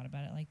actually thought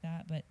about it like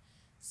that, but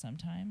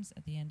sometimes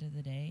at the end of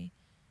the day,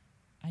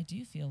 I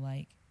do feel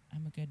like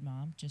I'm a good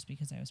mom just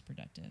because I was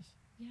productive.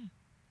 Yeah.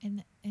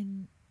 And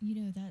you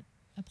know, that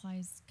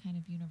applies kind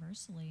of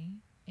universally.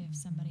 If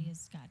somebody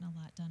has gotten a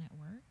lot done at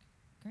work,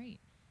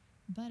 great.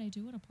 But I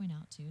do want to point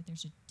out too,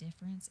 there's a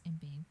difference in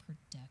being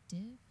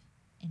productive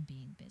and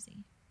being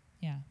busy.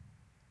 Yeah.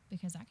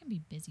 Because I can be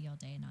busy all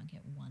day and not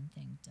get one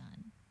thing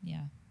done.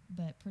 Yeah.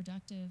 But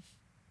productive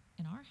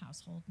in our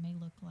household may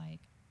look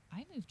like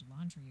I moved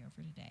laundry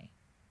over today.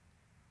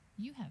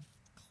 You have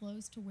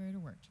clothes to wear to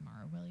work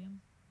tomorrow,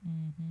 William.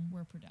 Mm-hmm.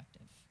 We're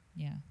productive.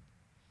 Yeah.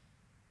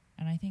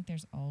 And I think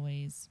there's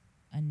always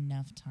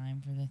enough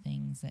time for the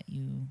things that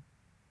you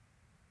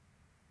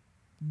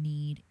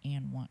need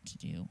and want to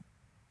do.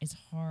 It's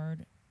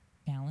hard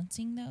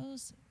balancing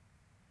those,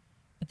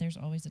 but there's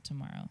always a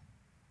tomorrow.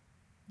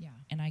 Yeah.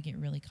 And I get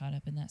really caught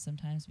up in that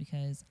sometimes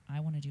because I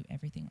want to do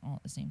everything all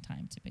at the same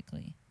time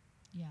typically.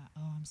 Yeah.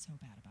 Oh, I'm so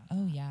bad about that.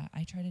 Oh, yeah.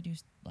 I try to do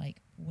like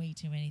way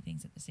too many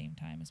things at the same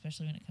time,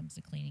 especially when it comes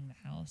to cleaning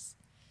the house.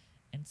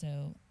 And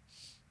so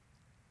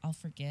I'll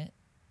forget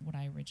what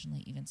I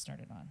originally even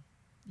started on.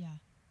 Yeah.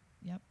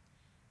 Yep.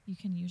 You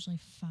can usually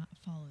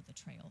follow the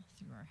trail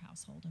through our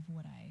household of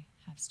what I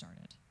have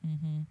started.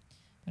 Mm-hmm.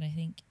 But I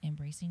think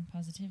embracing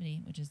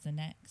positivity, which is the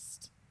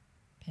next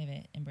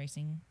pivot,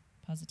 embracing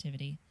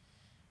positivity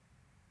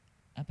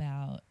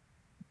about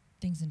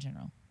things in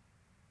general.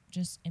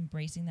 Just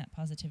embracing that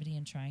positivity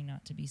and trying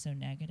not to be so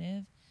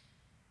negative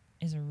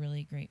is a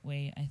really great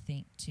way, I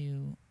think,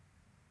 to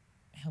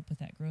help with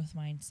that growth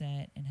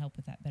mindset and help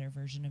with that better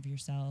version of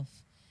yourself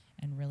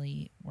and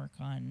really work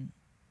on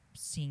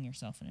seeing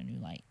yourself in a new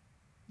light.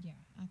 Yeah,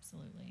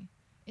 absolutely.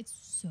 It's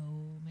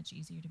so much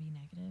easier to be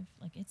negative.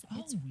 Like it's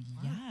work.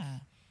 Yeah.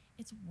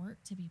 It's work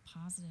to be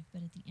positive,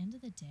 but at the end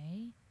of the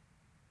day,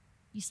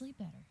 you sleep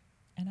better.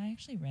 And I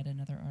actually read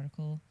another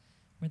article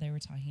where they were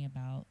talking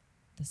about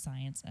the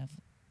science of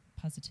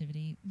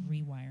positivity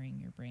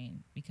rewiring your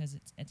brain, because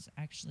it's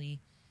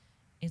actually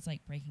it's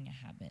like breaking a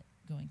habit,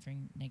 going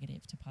from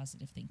negative to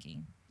positive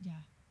thinking.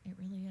 Yeah, it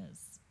really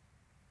is.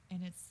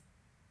 And it's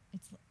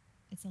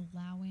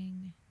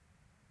allowing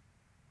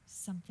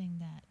something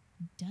that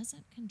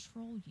doesn't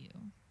control you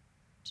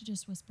to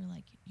just whisper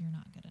like you're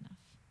not good enough.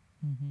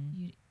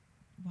 Mm-hmm.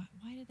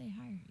 Why did they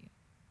hire you?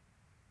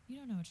 You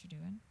don't know what you're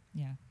doing.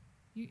 Yeah.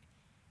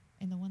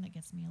 And the one that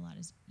gets me a lot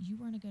is you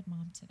weren't a good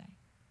mom today.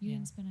 You Yeah.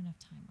 didn't spend enough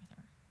time with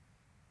her.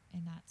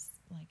 And that's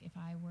like, if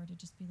I were to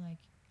just be like,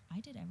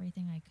 I did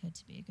everything I could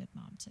to be a good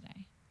mom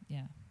today,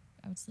 Yeah.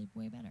 I would sleep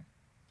way better.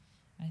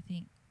 I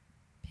think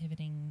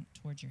pivoting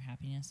towards your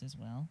happiness as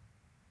well,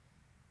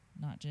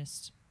 not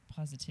just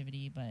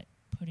positivity, but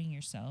putting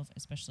yourself,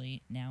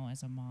 especially now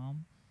as a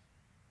mom,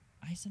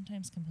 I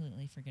sometimes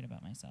completely forget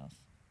about myself.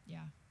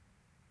 Yeah.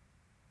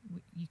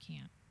 You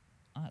can't.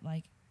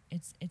 Like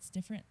it's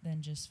different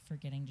than just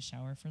forgetting to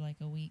shower for like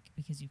a week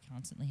because you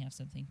constantly have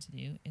something to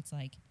do. It's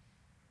like,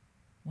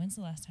 when's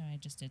the last time I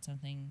just did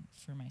something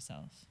for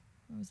myself?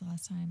 When was the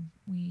last time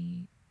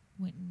we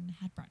went and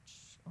had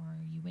brunch, or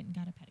you went and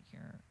got a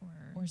pedicure,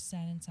 Or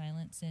sat in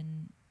silence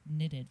and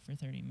knitted for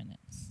 30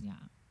 minutes. yeah.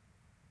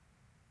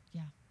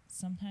 Yeah.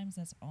 Sometimes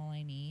that's all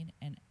I need.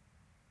 And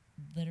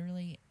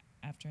literally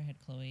after I had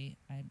Chloe,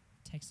 I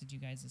texted you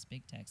guys this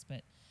big text,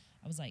 but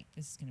I was like,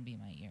 this is going to be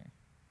my year.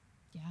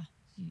 Yeah.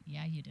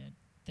 You did.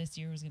 This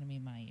year was going to be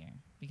my year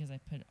because I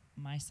put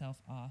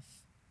myself off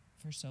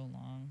for so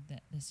long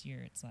that this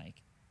year it's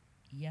like,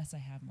 yes, I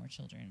have more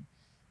children,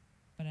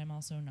 but I'm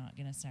also not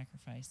going to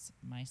sacrifice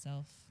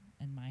myself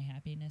and my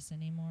happiness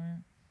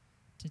anymore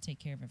to take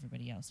care of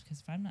everybody else.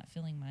 Because if I'm not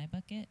filling my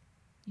bucket,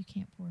 You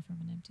can't pour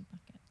from an empty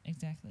bucket.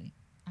 exactly.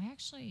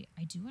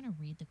 I do want to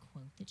read the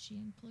quote that she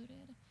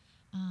included.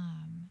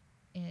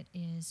 It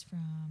is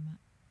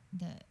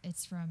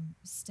it's from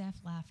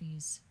Steph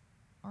Laffey's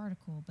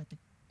article, but the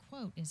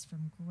quote is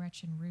from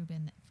Gretchen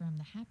Rubin from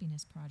the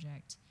Happiness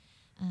Project.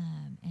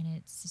 And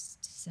it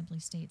simply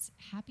states,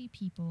 happy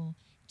people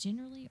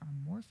generally are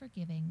more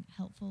forgiving,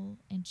 helpful,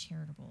 and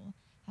charitable,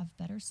 have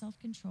better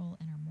self-control,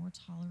 and are more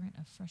tolerant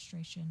of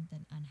frustration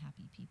than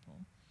unhappy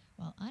people,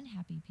 while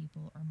unhappy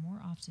people are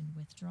more often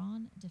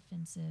withdrawn,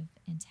 defensive,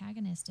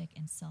 antagonistic,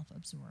 and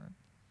self-absorbed.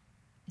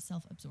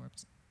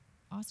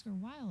 Oscar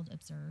Wilde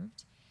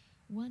observed,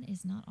 one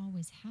is not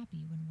always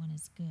happy when one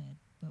is good,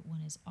 but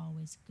one is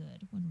always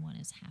good when one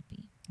is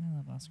happy. I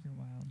love Oscar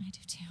Wilde. I do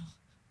too.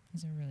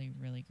 He's a really,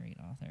 really great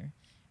author.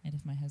 And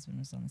if my husband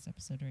was on this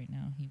episode right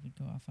now, he would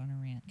go off on a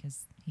rant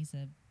because he's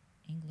a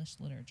English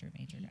literature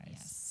major, guys.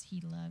 Yes, he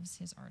loves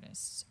his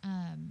artists.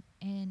 And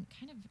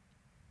kind of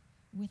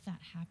with that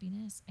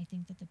happiness, I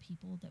think that the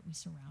people that we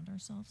surround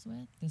ourselves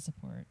with, The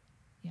support.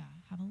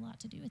 have a lot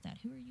to do with that.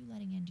 Who are you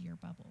letting into your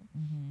bubble?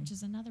 Mm-hmm. Which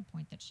is another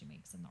point that she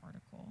makes in the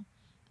article.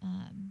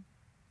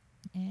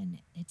 And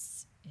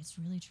it's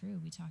really true.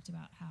 We talked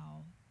about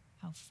how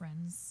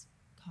friends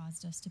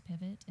caused us to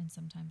pivot, and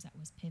sometimes that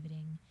was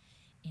pivoting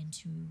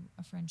into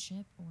a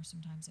friendship, or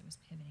sometimes it was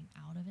pivoting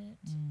out of it,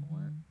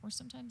 or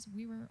sometimes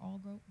we were all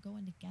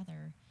going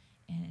together,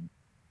 and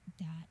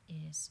that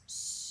is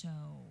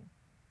so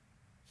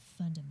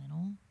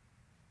fundamental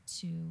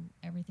to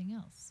everything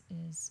else.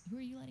 Is who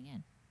are you letting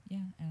in?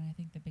 Yeah, and I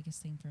think the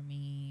biggest thing for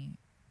me,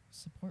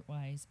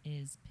 support-wise,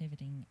 is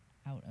pivoting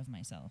out of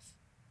myself.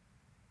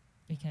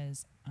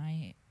 Because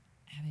I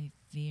have a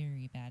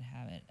very bad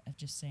habit of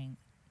just saying,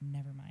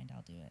 never mind,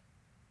 I'll do it.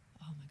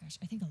 Oh my gosh,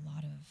 I think a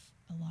lot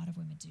of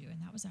women do,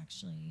 and that was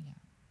actually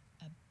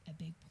a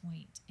big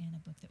point in a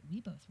book that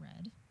we both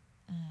read.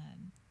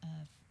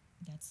 Of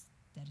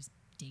that is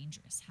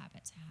dangerous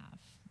habit to have,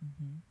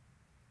 Mm-hmm.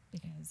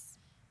 because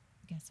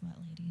guess what,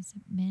 ladies,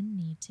 men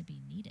need to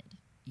be needed.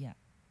 Yeah.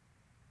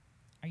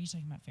 Are you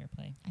talking about Fair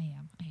Play? I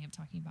am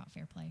talking about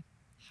Fair Play.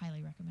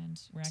 Highly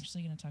recommend. We're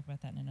actually going to talk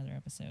about that in another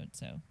episode.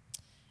 So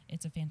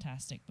it's a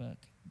fantastic book.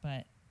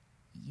 But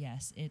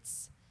yes,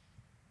 it's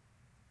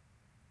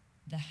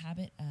the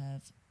habit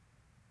of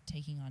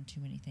taking on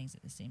too many things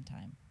at the same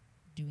time,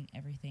 doing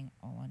everything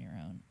all on your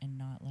own and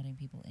not letting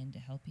people in to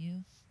help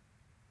you.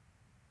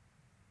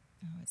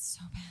 Oh, it's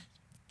so bad.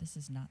 This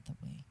is not the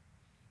way.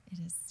 It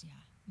is, yeah.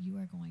 You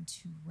are going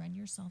to run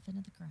yourself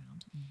into the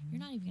ground. Mhm. You're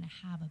not even going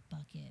to have a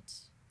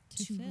bucket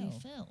To to fill.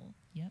 refill.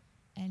 Yep.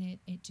 And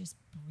it just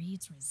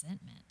breeds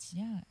resentment.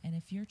 Yeah. And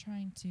if you're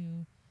trying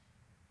to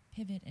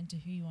pivot into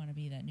who you want to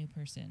be, that new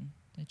person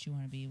that you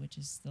want to be, which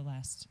is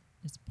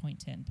it's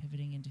point 10,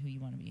 pivoting into who you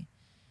want to be.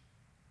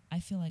 I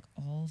feel like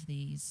all of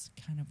these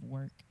kind of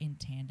work in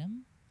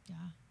tandem.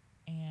 Yeah.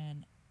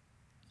 And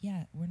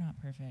yeah, we're not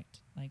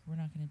perfect. Like, we're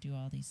not going to do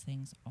all these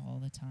things all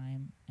the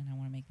time. And I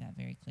want to make that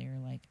very clear.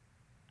 Like,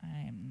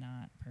 I am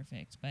not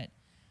perfect, but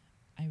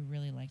I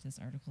really like this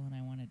article and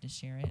I wanted to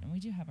share it. And we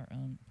do have our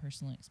own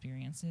personal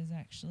experiences,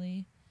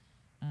 actually.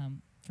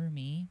 For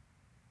me,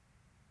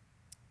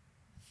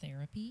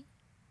 therapy.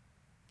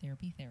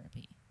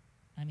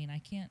 I mean, I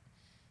can't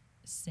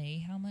say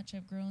how much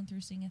I've grown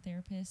through seeing a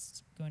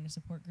therapist, going to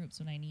support groups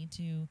when I need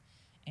to,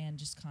 and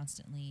just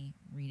constantly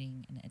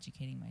reading and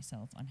educating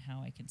myself on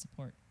how I can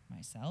support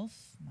myself,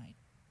 my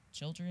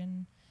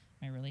children,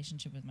 my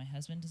relationship with my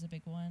husband is a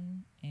big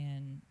one,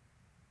 and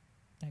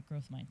that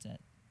growth mindset.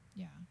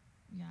 Yeah.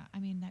 Yeah. I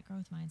mean, that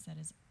growth mindset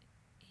is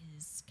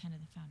kind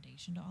of the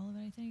foundation to all of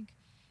it, I think.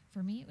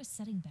 For me, it was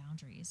setting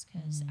boundaries,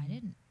 because I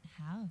didn't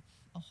have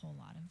a whole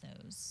lot of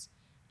those,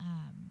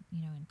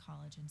 in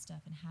college and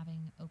stuff, and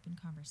having open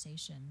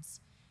conversations.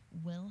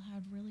 Will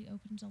had really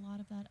opened a lot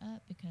of that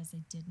up, because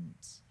I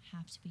didn't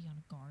have to be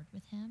on guard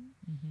with him.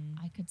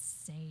 Mm-hmm. I could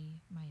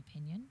say my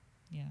opinion,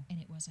 Yeah. and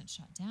it wasn't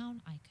shut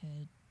down. I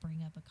could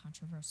bring up a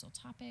controversial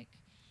topic,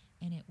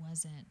 and it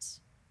wasn't,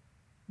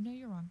 no,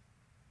 you're wrong.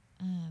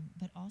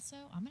 But also,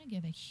 I'm going to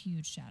give a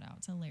huge shout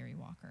out to Larry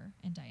Walker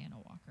and Diana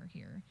Walker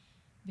here,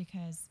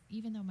 because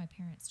even though my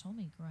parents told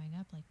me growing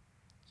up, like,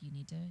 you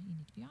need to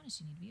be honest,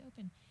 you need to be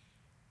open,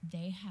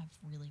 they have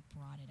really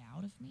brought it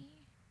out of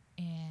me.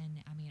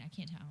 And I mean, I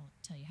can't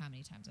tell you how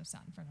many times I've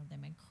sat in front of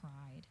them and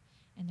cried.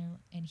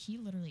 And he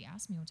literally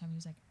asked me one time, he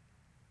was like,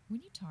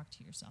 when you talk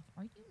to yourself,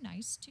 are you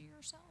nice to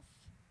yourself?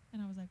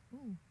 And I was like,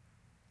 ooh,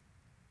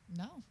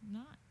 no, I'm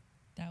not.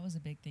 That was a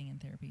big thing in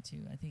therapy,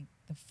 too. I think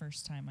the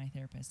first time my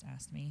therapist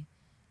asked me,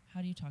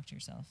 how do you talk to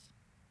yourself?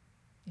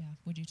 Yeah.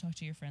 Would you talk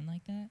to your friend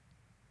like that?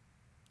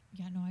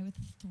 Yeah, no, I would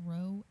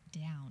throw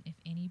down if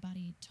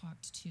anybody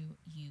talked to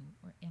you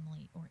or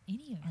Emily or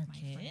any of Our my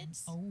kids?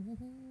 friends.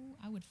 Oh,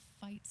 I would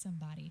fight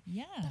somebody.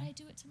 Yeah. But I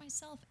do it to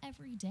myself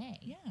every day.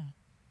 Yeah.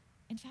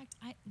 In fact,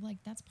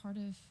 that's part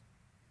of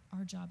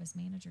our job as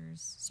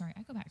managers. Sorry,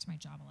 I go back to my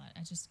job a lot.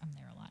 I'm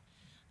there a lot.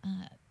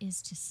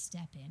 Is to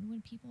step in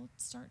when people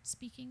start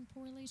speaking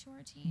poorly to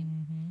our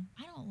team.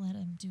 Mm-hmm. I don't let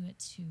them do it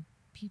to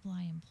people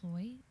I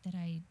employ that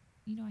I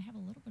have a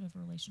little bit of a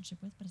relationship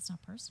with, but it's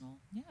not personal.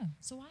 Yeah.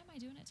 So why am I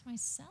doing it to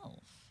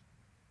myself?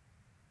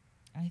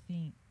 I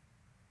think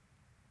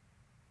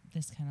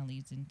this kind of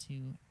leads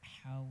into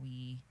how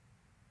we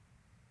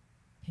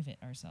pivot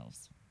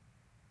ourselves.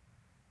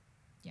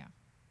 Yeah.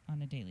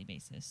 On a daily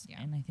basis.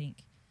 Yeah. And I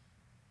think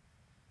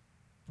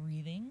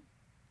breathing,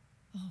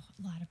 Oh,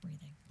 a lot of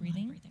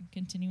breathing.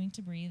 continuing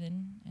to breathe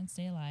and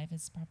stay alive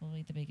is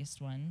probably the biggest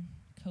one.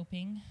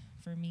 Coping,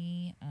 for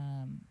me,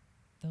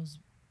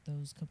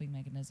 those coping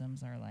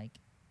mechanisms are like,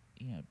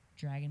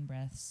 dragon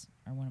breaths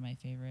are one of my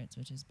favorites,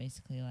 which is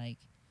basically like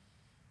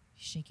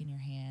shaking your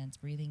hands,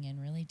 breathing in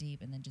really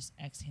deep, and then just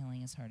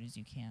exhaling as hard as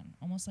you can.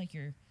 Almost like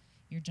you're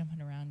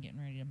jumping around getting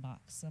ready to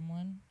box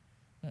someone.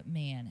 But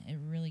man, it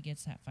really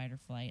gets that fight or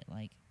flight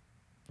like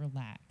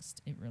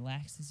relaxed. It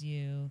relaxes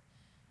you.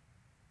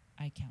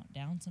 I count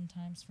down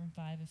sometimes from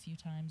 5 a few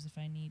times if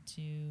I need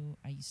to.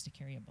 I used to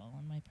carry a ball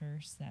in my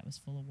purse that was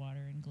full of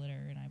water and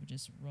glitter, and I would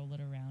just roll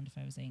it around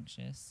if I was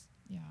anxious.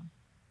 Yeah.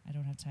 I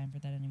don't have time for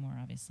that anymore,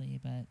 obviously,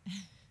 but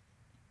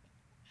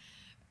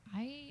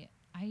I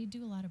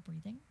do a lot of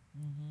breathing,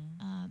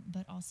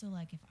 but also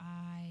like if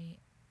I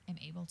am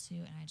able to,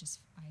 and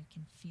I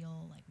can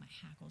feel like my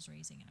hackles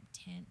raising and I'm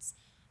tense,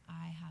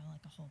 I have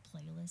like a whole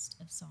playlist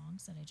of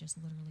songs that I just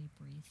literally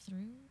breathe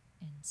through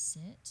and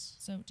sit.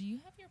 So do you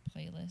have your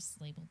playlist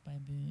labeled by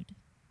mood?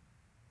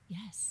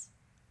 Yes.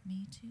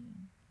 Me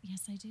too.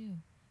 Yes, I do.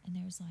 And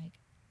there's like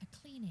a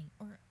cleaning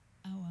or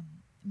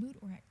mood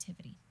or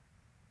activity.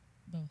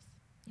 Both.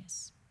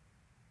 Yes.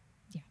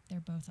 Yeah, they're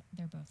both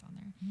on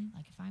there. Mhm.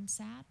 Like if I'm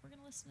sad, we're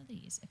gonna listen to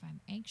these. If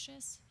I'm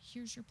anxious,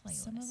 here's your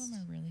playlist. Some of them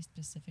are really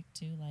specific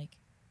too, like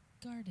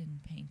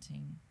garden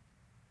painting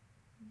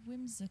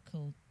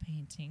whimsical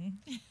painting.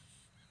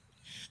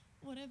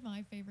 One of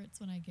my favorites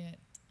when I get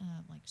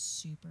like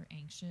super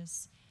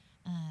anxious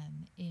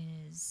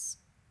is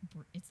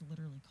it's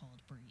literally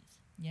called Breathe.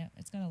 Yeah,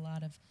 it's got a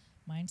lot of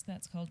mine's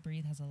that's called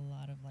Breathe has a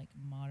lot of like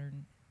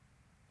modern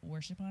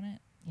worship on it.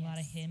 A lot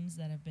of Yes. hymns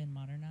that have been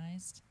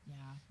modernized Yeah,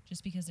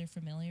 just because they're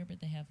familiar, but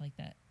they have like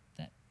that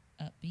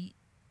upbeat.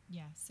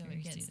 yeah. So Very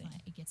it gets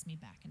soothing. it gets me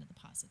back into the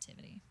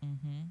positivity.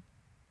 Mm-hmm.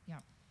 Yeah.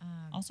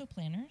 Also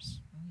planners.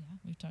 Oh yeah.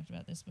 We've talked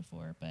about this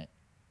before, but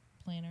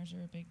planners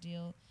are a big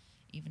deal.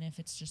 Even if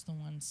it's just the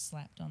one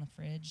slapped on the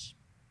fridge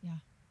Yeah.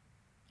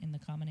 in the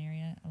common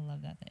area, I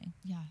love that thing.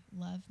 Yeah,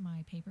 love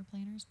my paper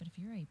planners, but if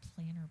you're a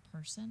planner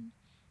person,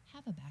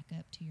 have a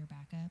backup to your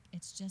backup.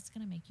 It's just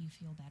going to make you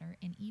feel better.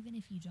 And even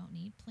if you don't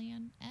need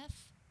plan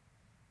F,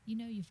 you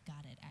know you've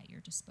got it at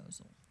your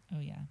disposal. Oh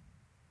yeah.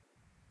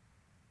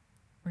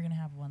 We're gonna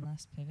have one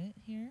last pivot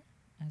here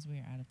as we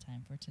are out of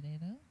time for today,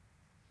 though.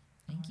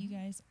 Thank you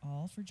Alright. guys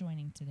all for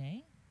joining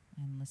today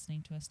and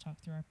listening to us talk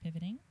through our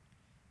pivoting.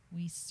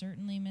 We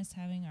certainly miss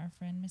having our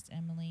friend Miss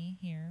Emily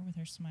here with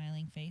her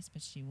smiling face,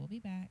 but she will be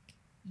back.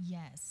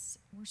 Yes,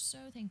 we're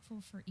so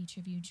thankful for each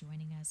of you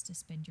joining us to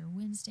spend your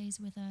Wednesdays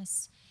with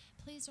us.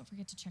 Please don't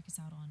forget to check us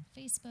out on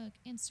Facebook,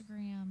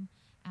 Instagram,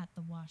 at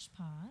The Wash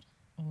Pod.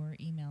 Or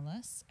email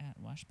us at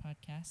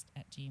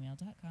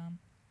washpodcast@gmail.com.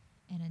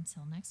 And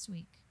until next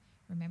week,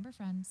 remember,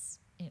 friends,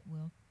 it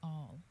will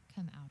all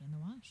come out in the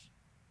wash.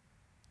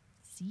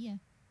 See ya.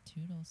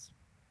 Toodles.